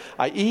here.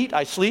 I eat.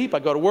 I sleep. I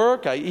go to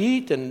work. I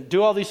eat and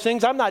do all these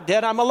things. I'm not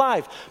dead. I'm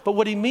alive. But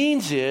what He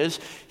means is,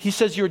 He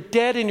says you're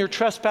dead in your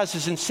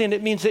trespasses and sin.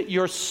 It means that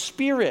your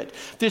spirit,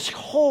 this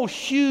whole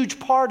huge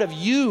part of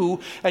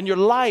you and your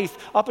life,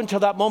 up until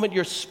that moment,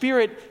 your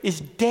spirit is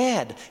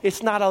dead.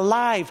 It's not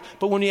alive.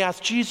 But when you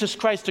ask Jesus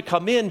Christ to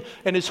come in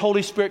and His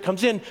Holy Spirit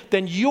comes in,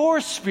 then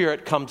your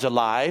spirit comes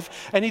alive.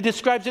 And He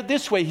describes it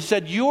this way. He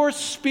said, your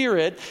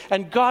spirit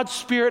and God's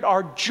Spirit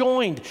are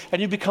joined,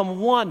 and you become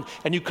one,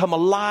 and you come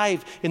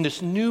alive in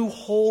this new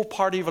whole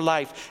part of your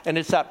life. And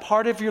it's that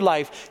part of your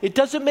life. It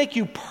doesn't make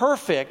you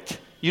perfect.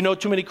 You know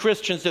too many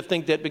Christians that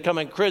think that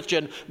becoming a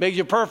Christian makes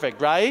you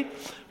perfect, right?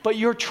 But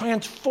you're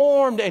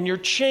transformed and you're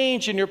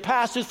changed and your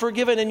past is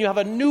forgiven and you have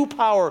a new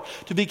power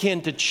to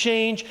begin to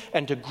change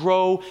and to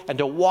grow and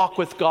to walk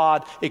with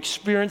God,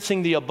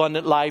 experiencing the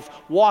abundant life,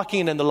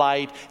 walking in the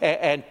light,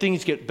 and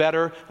things get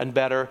better and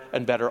better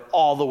and better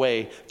all the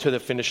way to the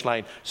finish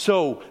line.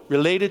 So,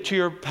 related to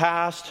your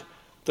past,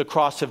 the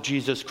cross of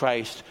Jesus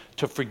Christ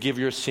to forgive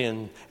your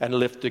sin and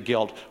lift the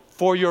guilt.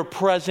 For your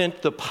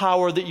present, the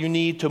power that you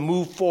need to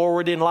move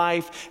forward in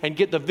life and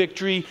get the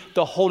victory,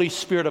 the Holy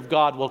Spirit of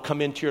God will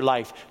come into your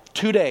life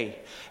today,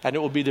 and it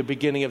will be the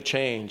beginning of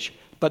change.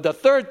 But the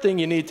third thing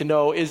you need to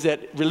know is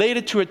that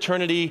related to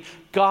eternity,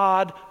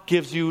 God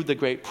gives you the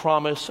great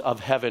promise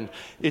of heaven.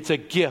 It's a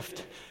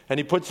gift. And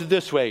He puts it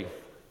this way.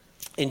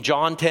 In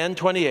John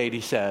 10:28,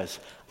 He says,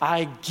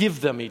 I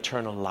give them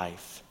eternal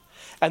life,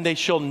 and they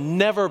shall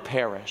never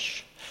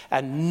perish,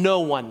 and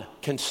no one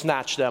can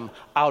snatch them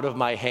out of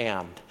my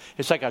hand.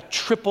 It's like a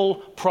triple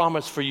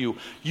promise for you.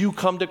 You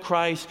come to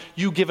Christ,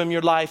 you give him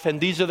your life, and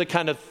these are the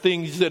kind of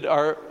things that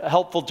are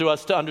helpful to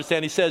us to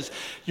understand. He says,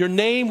 your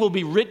name will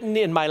be written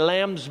in my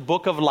Lamb's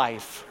book of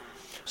life,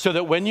 so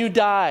that when you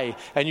die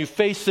and you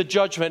face the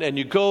judgment and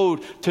you go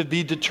to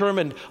be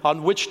determined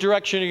on which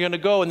direction you're going to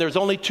go, and there's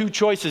only two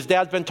choices.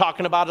 Dad's been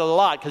talking about it a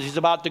lot because he's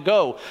about to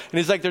go. And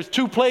he's like, there's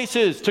two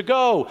places to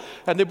go,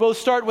 and they both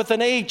start with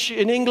an H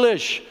in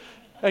English.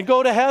 And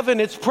go to heaven,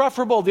 it's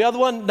preferable. The other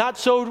one, not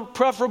so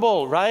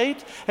preferable,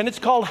 right? And it's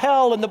called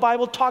hell, and the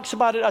Bible talks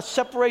about it, a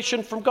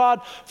separation from God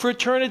for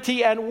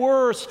eternity and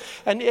worse.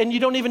 And you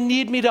don't even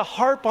need me to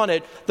harp on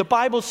it. The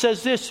Bible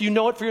says this, you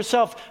know it for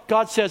yourself.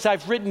 God says,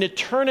 I've written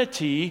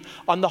eternity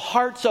on the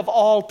hearts of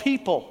all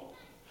people.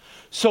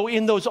 So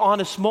in those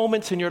honest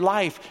moments in your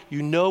life,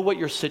 you know what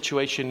your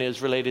situation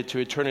is related to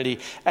eternity,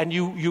 and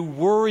you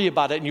worry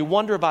about it and you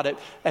wonder about it.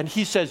 And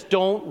he says,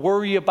 don't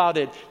worry about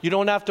it. You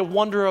don't have to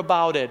wonder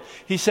about it.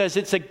 He says,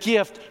 it's a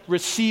gift.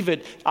 Receive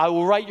it. I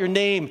will write your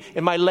name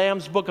in my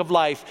Lamb's book of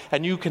life,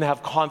 and you can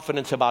have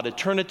confidence about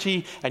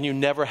eternity, and you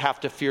never have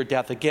to fear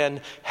death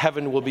again.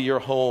 Heaven will be your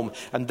home.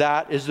 And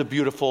that is the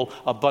beautiful,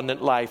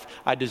 abundant life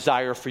I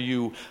desire for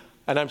you.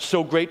 And I'm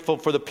so grateful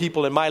for the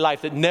people in my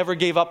life that never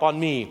gave up on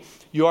me.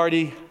 You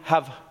already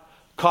have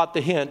caught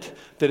the hint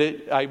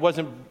that I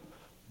wasn't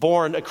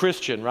born a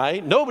Christian,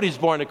 right? Nobody's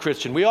born a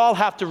Christian. We all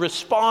have to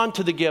respond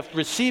to the gift,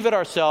 receive it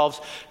ourselves.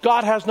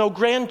 God has no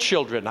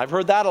grandchildren. I've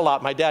heard that a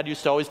lot. My dad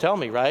used to always tell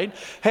me, right?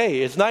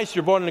 Hey, it's nice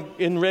you're born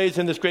and raised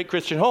in this great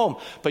Christian home,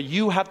 but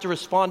you have to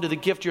respond to the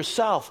gift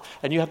yourself,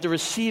 and you have to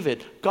receive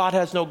it. God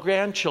has no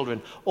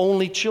grandchildren,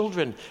 only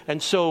children.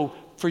 And so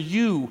for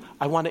you,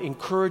 I want to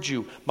encourage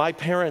you. My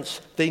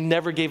parents, they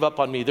never gave up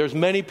on me. There's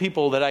many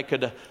people that I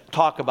could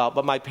talk about,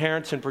 but my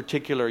parents in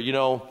particular, you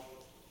know,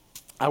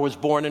 I was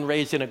born and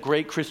raised in a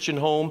great Christian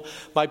home.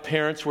 My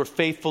parents were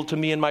faithful to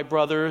me and my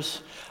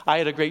brothers. I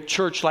had a great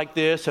church like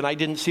this, and I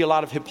didn't see a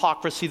lot of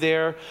hypocrisy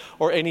there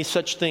or any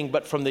such thing.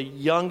 But from the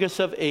youngest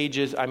of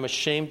ages, I'm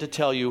ashamed to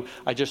tell you,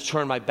 I just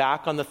turned my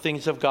back on the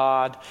things of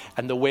God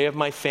and the way of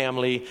my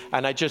family,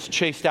 and I just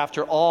chased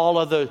after all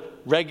of the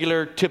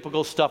regular,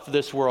 typical stuff of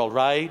this world,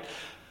 right?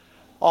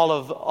 All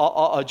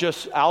of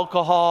just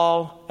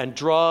alcohol and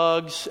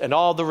drugs and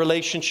all the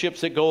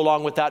relationships that go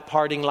along with that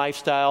partying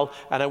lifestyle.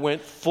 And I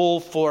went full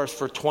force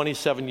for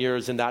 27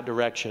 years in that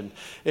direction.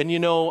 And you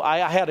know, I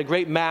had a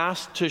great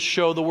mask to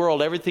show the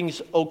world everything's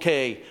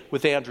okay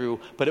with Andrew,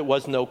 but it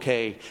wasn't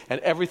okay.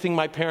 And everything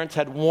my parents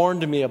had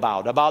warned me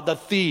about the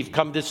thief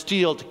come to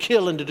steal, to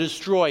kill, and to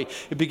destroy,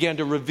 it began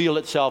to reveal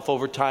itself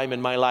over time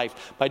in my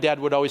life. My dad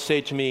would always say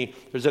to me,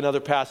 there's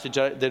another passage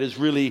that is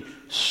really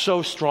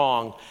so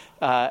strong.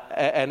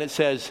 And it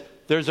says,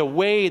 there's a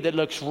way that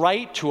looks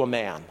right to a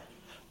man,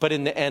 but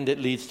in the end it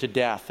leads to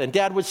death. And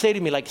Dad would say to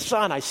me, like,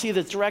 son, I see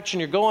this direction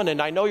you're going,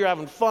 and I know you're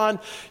having fun,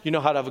 you know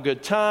how to have a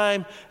good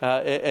time,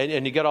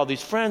 and you got all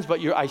these friends, but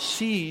I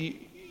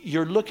see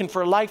you're looking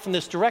for a life in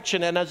this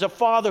direction. And as a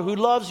father who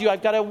loves you,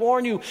 I've got to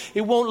warn you,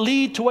 it won't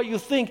lead to what you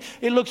think.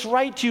 It looks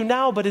right to you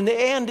now, but in the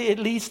end it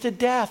leads to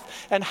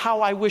death. And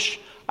how I wish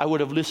I would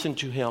have listened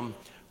to him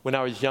when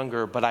I was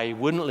younger, but I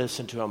wouldn't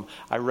listen to him.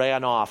 I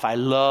ran off. I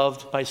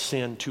loved my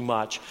sin too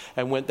much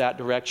and went that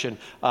direction.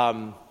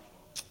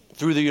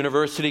 Through the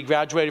university,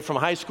 graduated from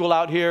high school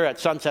out here at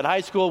Sunset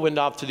High School, went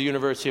off to the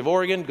University of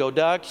Oregon, go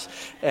Ducks,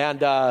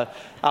 and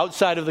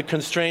outside of the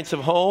constraints of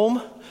home,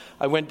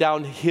 I went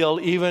downhill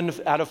even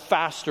at a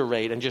faster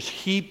rate and just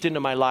heaped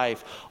into my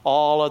life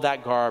all of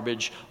that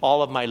garbage,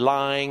 all of my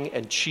lying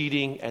and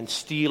cheating and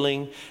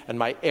stealing and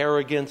my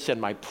arrogance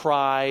and my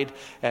pride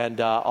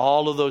and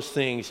all of those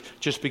things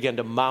just began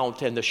to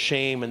mount, and the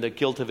shame and the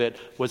guilt of it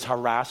was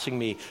harassing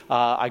me.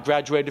 I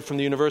graduated from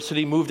the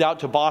university, moved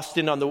out to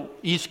Boston on the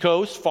East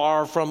Coast,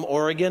 far from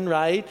Oregon,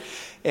 right?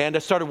 And I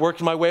started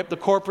working my way up the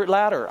corporate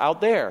ladder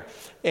out there.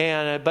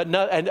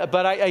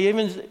 But I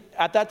even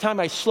at that time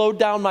I slowed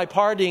down my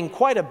partying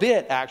quite a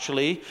bit,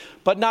 actually,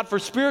 but not for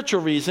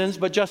spiritual reasons,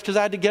 but just because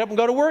I had to get up and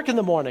go to work in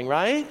the morning,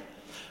 right?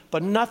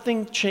 But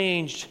nothing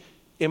changed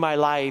in my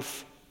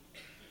life,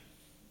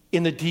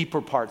 in the deeper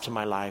parts of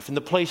my life, in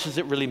the places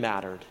that really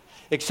mattered,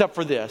 except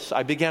for this.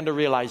 I began to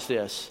realize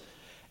this: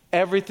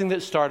 everything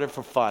that started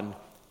for fun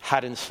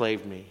had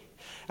enslaved me.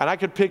 And I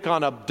could pick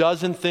on a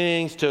dozen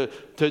things to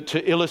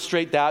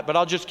illustrate that, but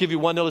I'll just give you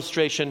one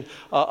illustration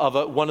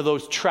of one of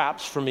those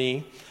traps for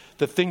me.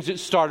 The things that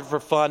started for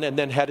fun and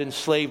then had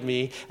enslaved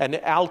me, and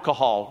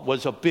alcohol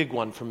was a big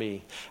one for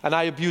me. And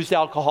I abused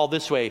alcohol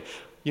this way.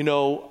 You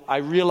know, I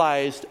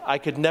realized I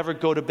could never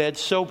go to bed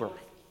sober.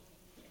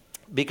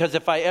 Because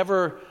if I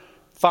ever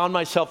found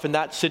myself in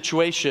that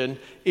situation,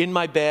 in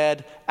my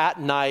bed, at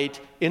night,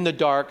 in the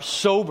dark,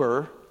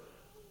 sober,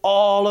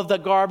 all of the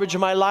garbage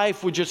of my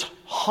life would just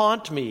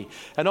haunt me.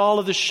 And all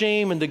of the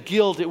shame and the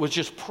guilt, it was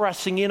just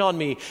pressing in on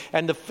me.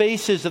 And the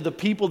faces of the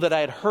people that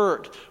I had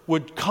hurt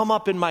would come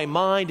up in my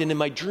mind and in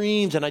my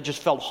dreams, and I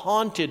just felt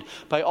haunted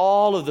by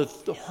all of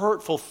the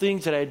hurtful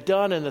things that I had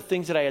done and the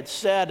things that I had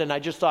said. And I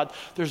just thought,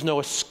 there's no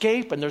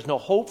escape and there's no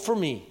hope for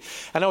me.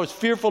 And I was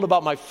fearful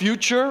about my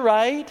future,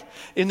 right?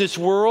 In this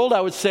world, I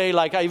would say,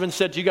 like I even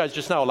said to you guys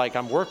just now, like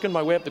I'm working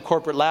my way up the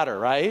corporate ladder,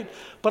 right?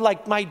 But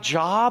like my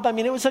job, I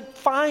mean, it was a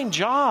fine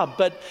job,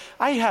 but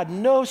I had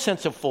no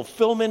sense of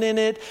fulfillment in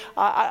it.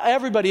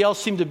 Everybody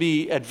else seemed to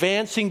be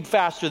advancing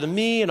faster than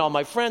me and all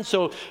my friends.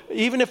 So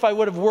even if I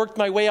would have worked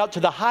my way out to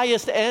the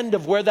highest end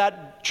of where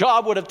that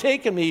job would have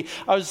taken me,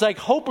 I was like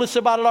hopeless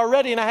about it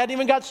already, and I hadn't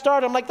even got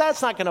started. I'm like,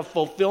 that's not going to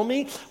fulfill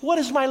me. What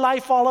is my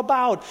life all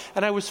about?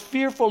 And I was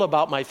fearful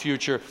about my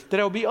future, that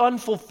I would be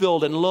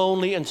unfulfilled and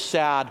lonely and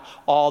sad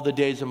all the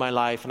days of my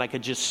life, and I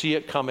could just see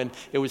it coming.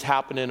 It was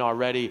happening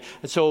already.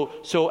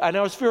 And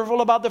I was fearful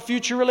about the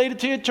future related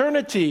to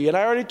eternity. And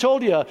I already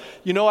told you,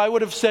 I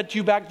would have said to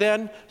you back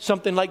then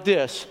something like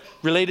this,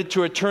 related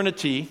to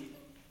eternity.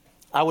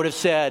 I would have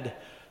said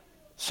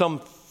some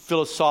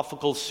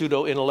philosophical,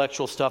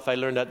 pseudo-intellectual stuff I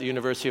learned at the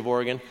University of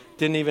Oregon.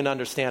 Didn't even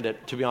understand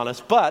it, to be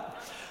honest.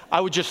 But I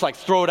would just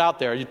throw it out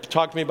there. You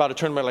talk to me about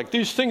eternity, like,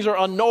 these things are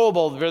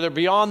unknowable. They're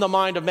beyond the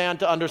mind of man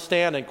to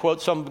understand, and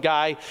quote some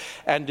guy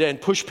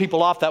and push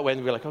people off that way.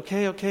 And be like,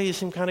 okay, you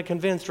seem kind of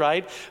convinced,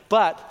 right?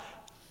 But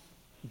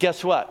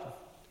guess what?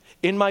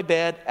 In my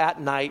bed at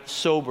night,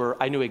 sober,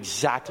 I knew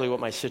exactly what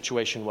my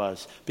situation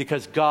was,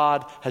 because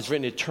God has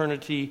written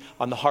eternity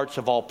on the hearts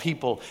of all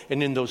people.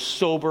 And in those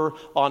sober,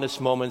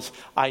 honest moments,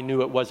 I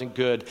knew it wasn't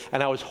good,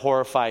 and I was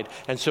horrified.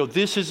 And so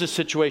this is a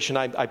situation,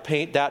 I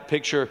paint that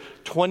picture.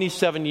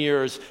 27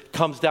 years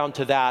comes down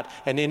to that.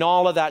 And in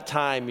all of that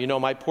time,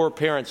 my poor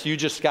parents, you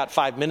just got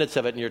 5 minutes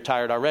of it and you're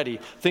tired already.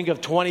 Think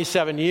of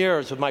 27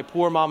 years with my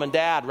poor mom and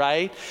dad,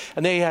 right?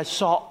 And they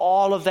saw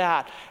all of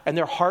that, and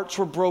their hearts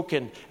were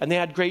broken, and they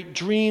had great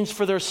dreams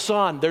for their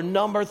son, their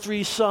number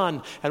 3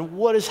 son. And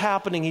what is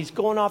happening? He's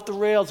going off the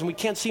rails, and we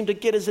can't seem to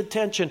get his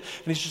attention.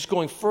 And he's just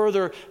going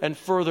further and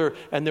further.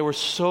 And they were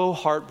so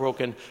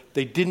heartbroken.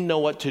 They didn't know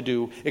what to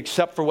do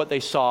except for what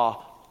they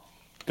saw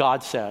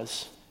God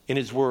says in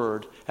his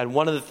word. And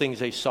one of the things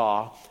they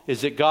saw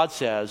is that God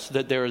says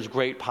that there is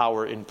great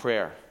power in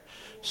prayer.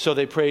 So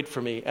they prayed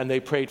for me, and they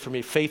prayed for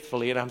me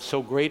faithfully, and I'm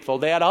so grateful.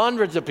 They had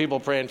hundreds of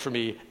people praying for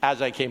me,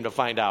 as I came to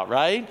find out,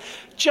 right?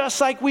 Just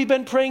like we've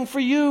been praying for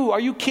you. Are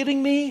you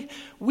kidding me?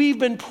 We've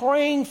been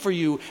praying for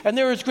you, and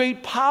there is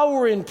great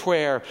power in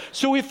prayer.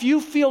 So if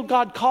you feel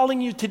God calling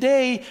you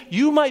today,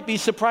 you might be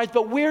surprised,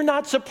 but we're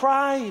not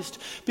surprised,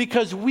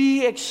 because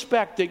we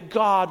expect that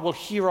God will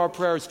hear our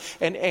prayers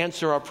and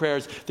answer our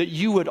prayers, that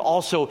you would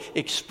also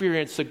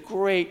experience the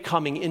great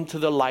coming into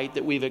the light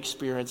that we've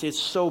experienced. It's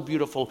so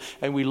beautiful,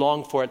 and we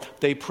long for it.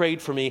 They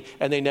prayed for me,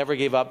 and they never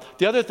gave up.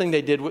 The other thing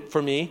they did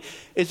for me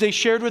is they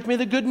shared with me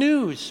the good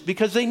news,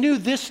 because they knew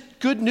this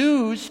good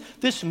news,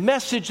 this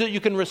message that you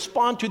can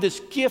respond to, this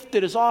gift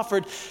that is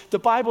offered, the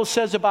Bible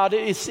says about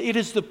it, it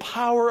is the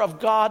power of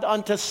God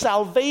unto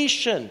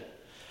salvation.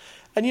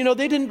 And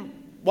they didn't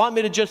want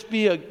me to just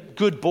be a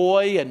good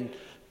boy and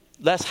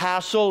less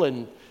hassle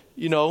and,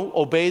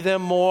 obey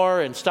them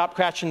more and stop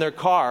crashing their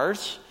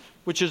cars,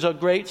 which is a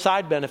great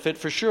side benefit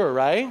for sure,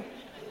 right?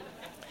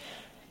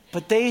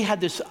 But they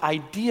had this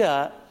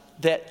idea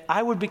that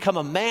I would become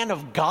a man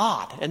of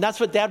God. And that's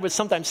what Dad would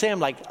sometimes say.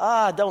 I'm like,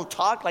 don't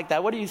talk like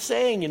that. What are you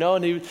saying?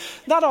 And he,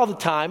 not all the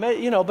time,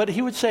 but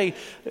he would say,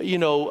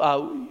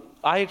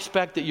 I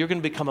expect that you're going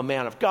to become a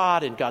man of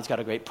God, and God's got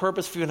a great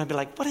purpose for you. And I'd be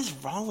like, what is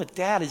wrong with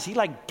Dad? Is he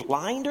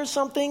blind or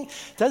something?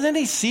 Doesn't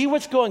he see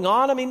what's going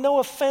on? I mean, no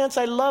offense,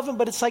 I love him,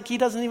 but it's like he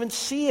doesn't even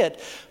see it.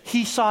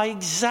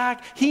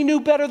 He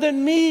knew better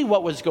than me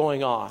what was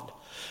going on.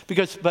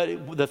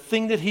 But the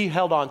thing that he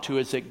held on to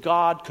is that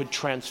God could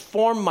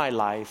transform my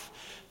life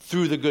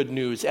through the good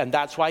news. And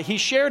that's why he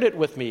shared it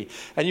with me.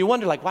 And you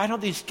wonder, why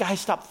don't these guys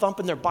stop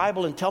thumping their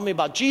Bible and tell me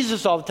about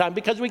Jesus all the time?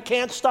 Because we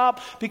can't stop,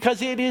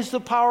 because it is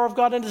the power of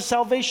God unto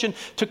salvation.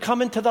 To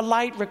come into the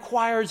light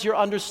requires your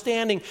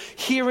understanding,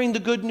 hearing the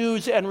good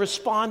news and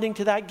responding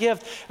to that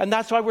gift. And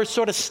that's why we're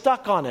sort of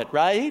stuck on it,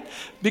 right?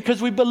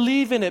 Because we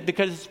believe in it,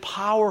 because it's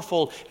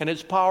powerful, and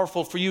it's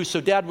powerful for you. So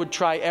Dad would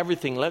try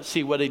everything. Let's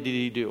see, what did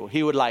he do?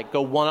 He would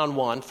go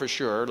one-on-one for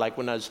sure.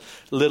 When I was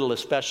little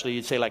especially,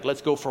 he'd say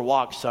let's go for a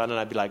walk, son. And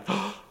I'd be like,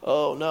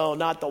 oh no,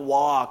 not the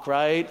walk,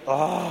 right?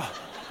 Oh,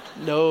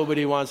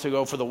 nobody wants to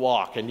go for the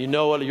walk. And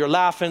you're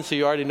laughing, so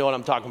you already know what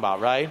I'm talking about,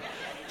 right?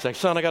 It's like,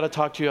 son, I got to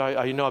talk to you.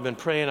 I've been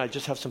praying. I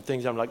just have some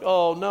things. I'm like,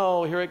 oh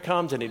no, here it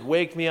comes. And he'd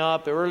wake me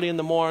up early in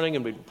the morning,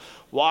 and we'd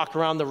walk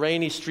around the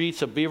rainy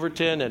streets of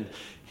Beaverton, and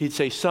he'd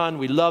say, son,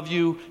 we love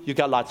you. You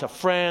got lots of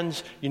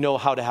friends. You know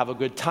how to have a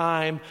good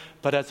time.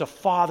 But as a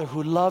father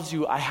who loves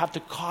you, I have to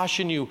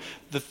caution you.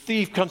 The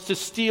thief comes to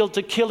steal,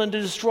 to kill, and to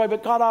destroy.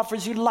 But God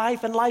offers you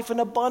life and life in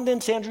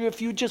abundance, Andrew.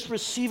 If you just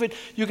receive it,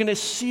 you're going to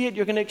see it.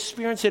 You're going to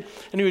experience it.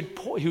 And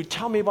he would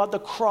tell me about the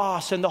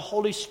cross and the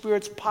Holy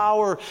Spirit's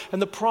power and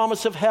the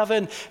promise of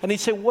heaven. And he'd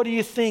say, what do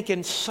you think?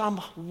 In some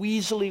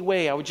weaselly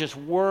way, I would just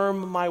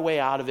worm my way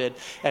out of it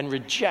and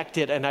reject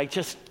it. And I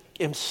just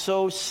am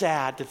so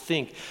sad to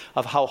think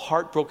of how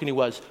heartbroken he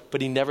was,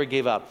 but he never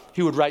gave up.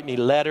 He would write me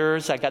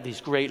letters. I got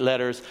these great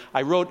letters.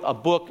 I wrote a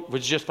book,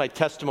 which was just my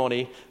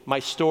testimony, my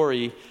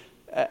story.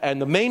 And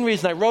the main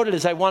reason I wrote it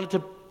is I wanted to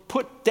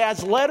put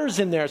Dad's letters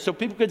in there so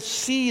people could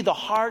see the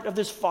heart of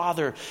this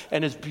father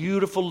and his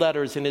beautiful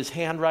letters in his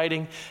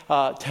handwriting,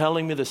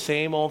 telling me the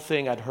same old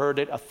thing. I'd heard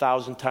it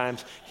 1,000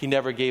 times. He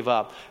never gave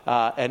up.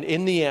 And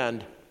in the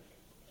end,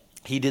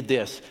 he did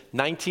this.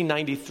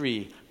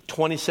 1993,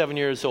 27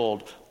 years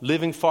old,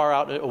 living far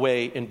out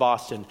away in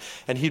Boston.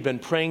 And he'd been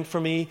praying for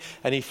me,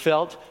 and he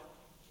felt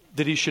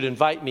that he should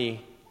invite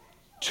me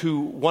to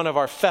one of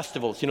our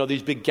festivals. You know,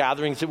 these big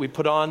gatherings that we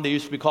put on, they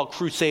used to be called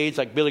crusades,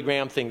 like Billy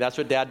Graham thing. That's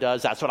what Dad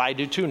does. That's what I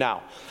do too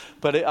now.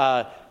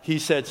 But he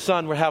said,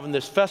 son, we're having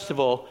this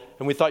festival,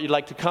 and we thought you'd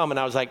like to come. And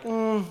I was like,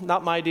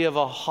 not my idea of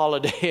a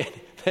holiday.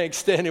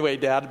 Thanks anyway,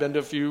 Dad. I've been to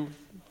a few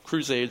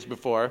crusades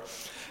before.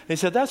 He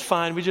said, that's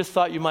fine. We just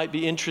thought you might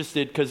be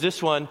interested because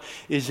this one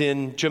is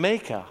in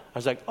Jamaica. I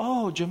was like,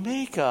 oh,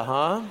 Jamaica,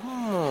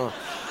 huh?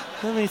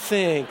 Let me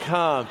think,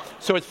 huh?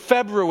 So it's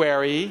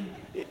February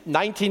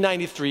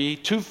 1993,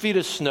 2 feet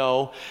of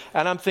snow,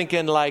 and I'm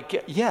thinking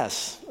like,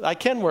 yes, I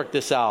can work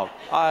this out.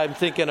 I'm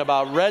thinking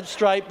about Red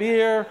Stripe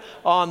beer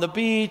on the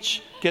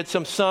beach, get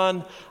some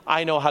sun.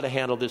 I know how to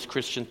handle this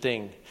Christian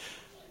thing.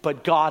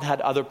 But God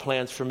had other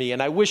plans for me,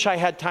 and I wish I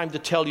had time to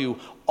tell you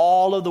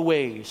all of the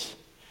ways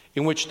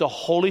in which the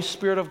Holy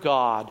Spirit of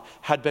God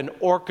had been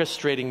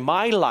orchestrating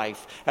my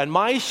life and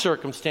my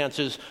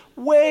circumstances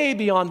way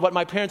beyond what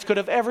my parents could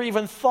have ever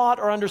even thought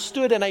or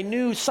understood. And I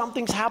knew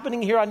something's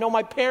happening here. I know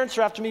my parents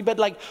are after me, but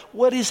like,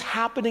 what is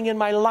happening in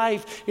my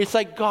life? It's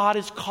like God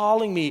is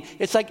calling me.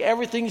 It's like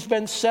everything's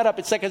been set up.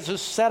 It's like it's a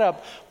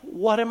setup.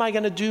 What am I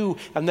going to do?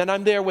 And then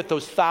I'm there with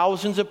those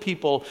thousands of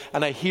people,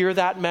 and I hear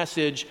that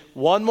message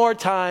one more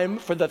time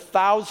for the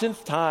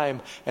 1,000th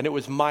time, and it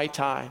was my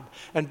time.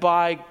 And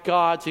by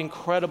God's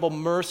incredible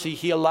mercy,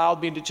 He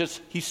allowed me to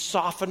He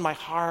softened my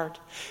heart,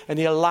 and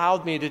He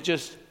allowed me to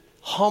just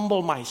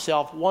humble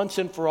myself once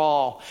and for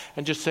all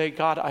and just say,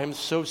 God, I am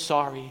so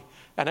sorry.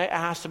 And I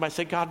asked Him, I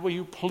said, God, will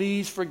you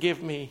please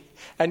forgive me?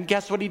 And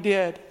guess what He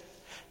did?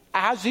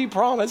 As He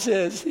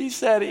promises, He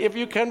said, if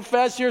you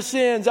confess your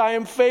sins, I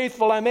am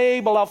faithful, I'm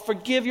able, I'll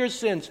forgive your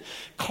sins,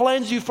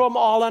 cleanse you from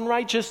all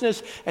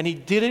unrighteousness. And He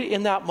did it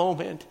in that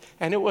moment.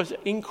 And it was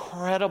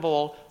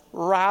incredible,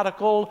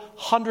 radical,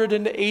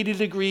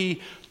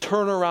 180-degree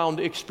turnaround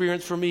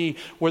experience for me,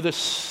 where the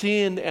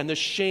sin and the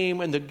shame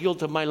and the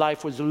guilt of my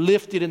life was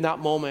lifted in that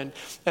moment,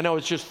 and I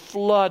was just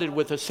flooded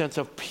with a sense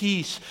of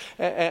peace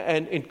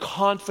and in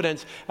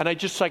confidence, and I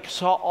just like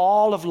saw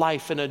all of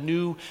life in a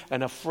new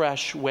and a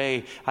fresh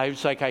way. I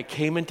was like, I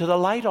came into the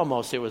light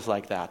almost. It was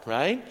like that,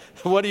 right?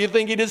 What do you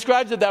think He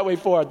describes it that way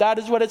for? That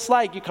is what it's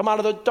like. You come out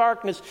of the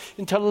darkness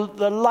into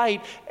the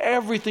light,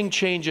 everything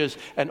changes,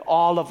 and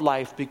all of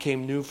life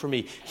became new for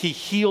me. He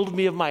healed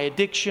me of my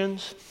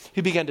addictions. He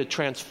began to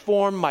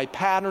transform my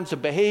patterns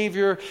of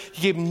behavior.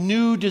 He gave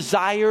new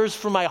desires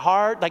for my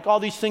heart, like all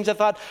these things I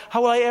thought,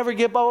 how will I ever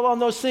get on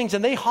those things?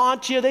 And they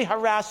haunt you, they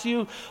harass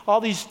you, all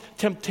these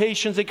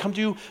temptations, they come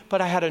to you. But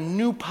I had a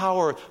new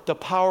power, the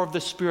power of the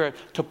Spirit,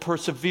 to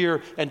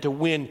persevere and to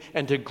win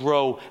and to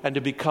grow and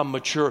to become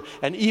mature.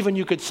 And even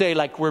you could say,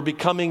 like, we're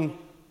becoming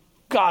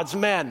God's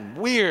men.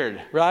 Weird,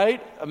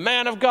 right? A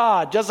man of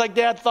God, just like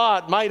Dad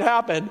thought might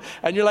happen.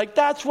 And you're like,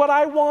 that's what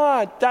I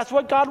want. That's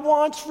what God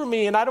wants for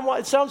me. And I don't want,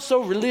 it sounds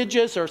so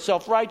religious or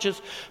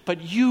self-righteous, but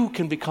you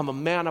can become a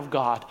man of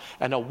God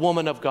and a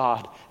woman of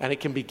God. And it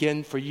can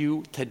begin for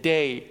you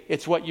today.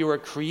 It's what you were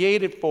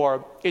created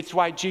for. It's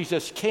why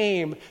Jesus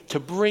came, to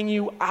bring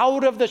you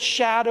out of the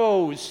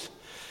shadows.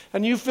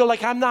 And you feel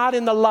like, I'm not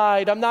in the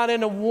light, I'm not in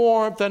the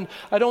warmth, and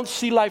I don't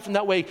see life in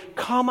that way.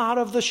 Come out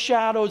of the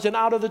shadows and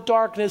out of the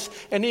darkness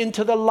and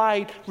into the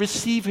light.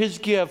 Receive His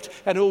gift,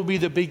 and it will be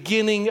the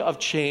beginning of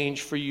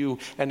change for you.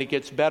 And it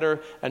gets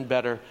better and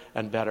better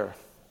and better.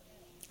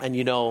 And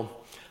you know,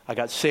 I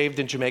got saved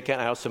in Jamaica,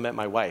 and I also met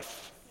my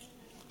wife.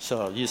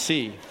 So you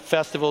see,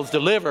 festivals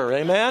deliver,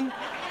 amen?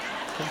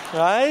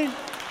 Right?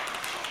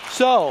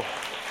 So,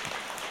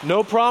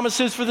 no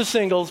promises for the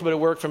singles, but it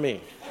worked for me.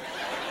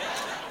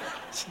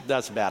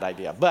 That's a bad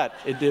idea, but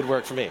it did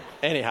work for me.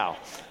 Anyhow,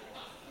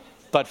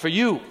 but for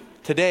you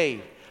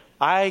today,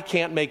 I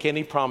can't make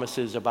any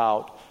promises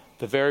about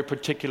the very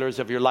particulars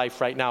of your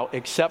life right now,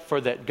 except for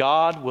that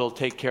God will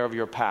take care of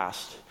your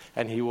past,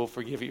 and He will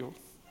forgive you.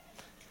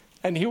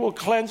 And He will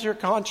cleanse your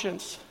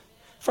conscience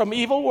from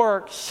evil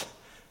works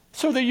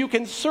so that you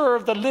can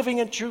serve the living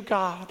and true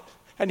God.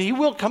 And He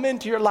will come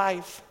into your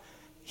life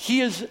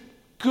He is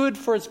good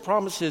for his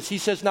promises. He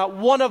says, not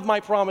one of my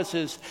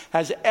promises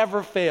has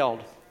ever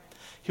failed.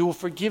 He will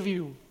forgive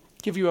you,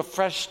 give you a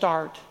fresh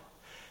start.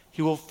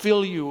 He will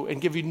fill you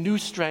and give you new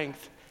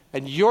strength.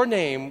 And your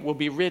name will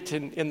be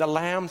written in the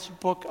Lamb's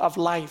book of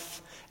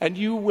life. And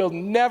you will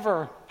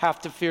never have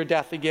to fear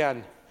death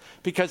again,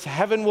 because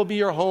heaven will be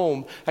your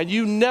home. And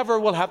you never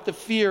will have to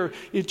fear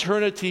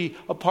eternity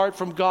apart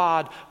from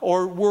God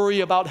or worry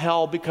about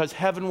hell, because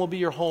heaven will be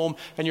your home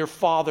and your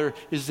Father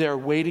is there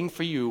waiting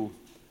for you.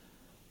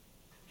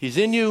 He's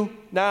in you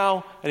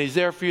now and he's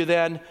there for you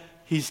then.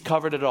 He's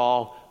covered it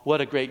all. What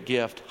a great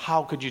gift.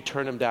 How could you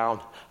turn him down?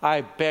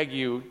 I beg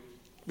you,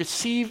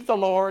 receive the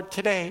Lord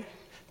today.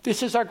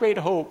 This is our great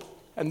hope,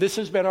 and this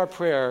has been our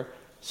prayer.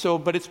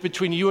 But it's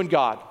between you and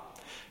God.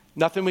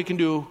 Nothing we can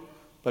do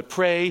but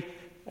pray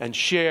and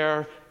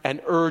share and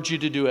urge you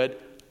to do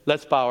it.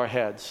 Let's bow our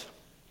heads.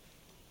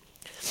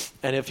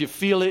 And if you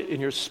feel it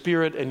in your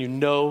spirit and you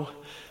know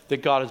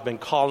that God has been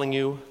calling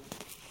you,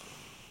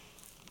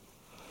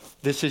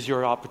 this is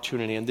your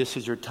opportunity and this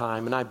is your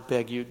time. And I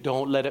beg you,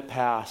 don't let it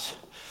pass.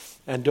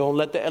 And don't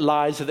let the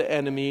lies of the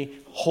enemy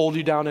hold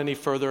you down any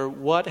further.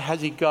 What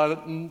has he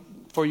gotten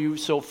for you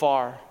so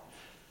far?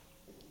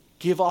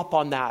 Give up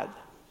on that.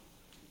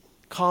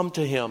 Come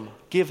to him.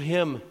 Give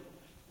him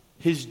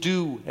his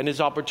due and his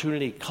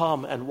opportunity.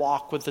 Come and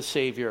walk with the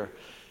Savior.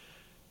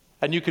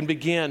 And you can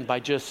begin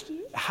by just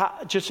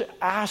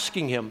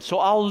asking him. So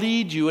I'll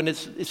lead you, and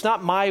it's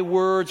not my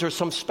words or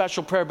some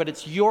special prayer, but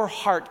it's your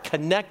heart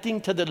connecting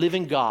to the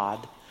living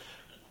God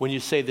when you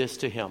say this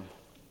to him.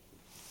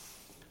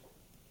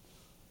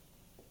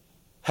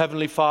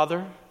 Heavenly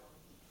Father,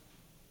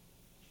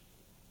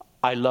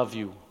 I love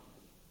you.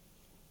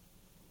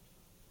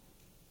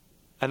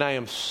 And I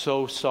am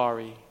so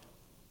sorry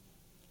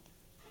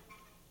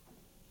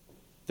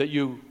that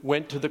you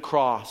went to the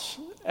cross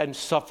and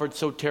suffered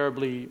so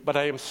terribly, but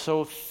I am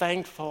so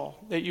thankful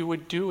that you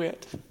would do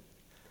it.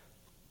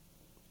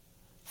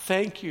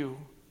 Thank you.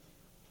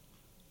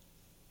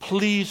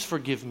 Please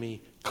forgive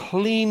me.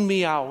 Clean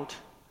me out.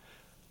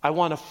 I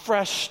want a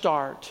fresh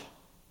start.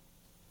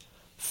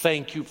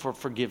 Thank you for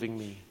forgiving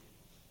me.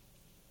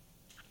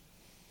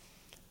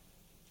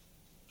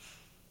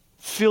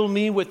 Fill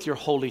me with your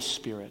Holy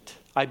Spirit.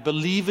 I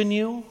believe in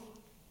you,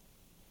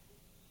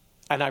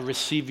 and I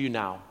receive you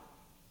now.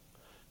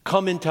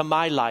 Come into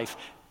my life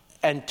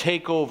and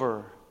take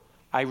over.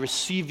 I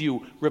receive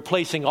you,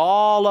 replacing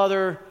all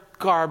other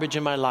garbage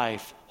in my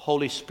life.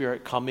 Holy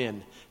Spirit, come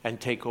in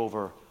and take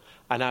over.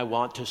 And I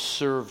want to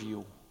serve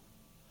you.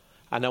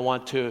 And I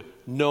want to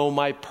know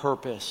my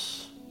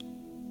purpose.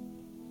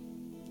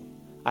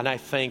 And I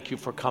thank you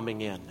for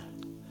coming in.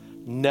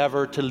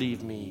 Never to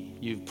leave me.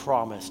 You've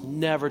promised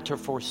never to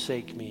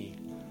forsake me.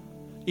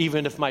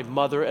 Even if my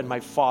mother and my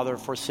father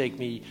forsake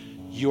me,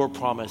 your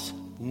promise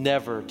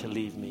never to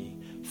leave me.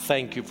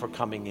 Thank you for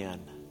coming in.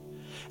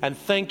 And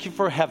thank you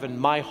for heaven,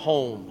 my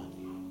home.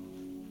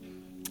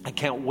 I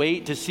can't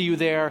wait to see you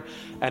there.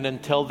 And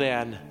until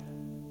then,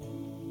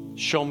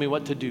 show me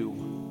what to do.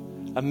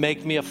 And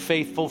make me a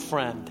faithful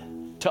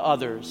friend to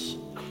others.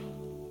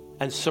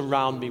 And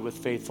surround me with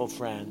faithful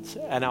friends.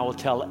 And I will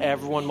tell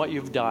everyone what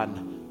you've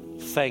done.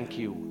 Thank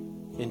you.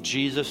 In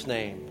Jesus'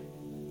 name,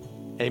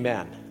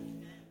 amen.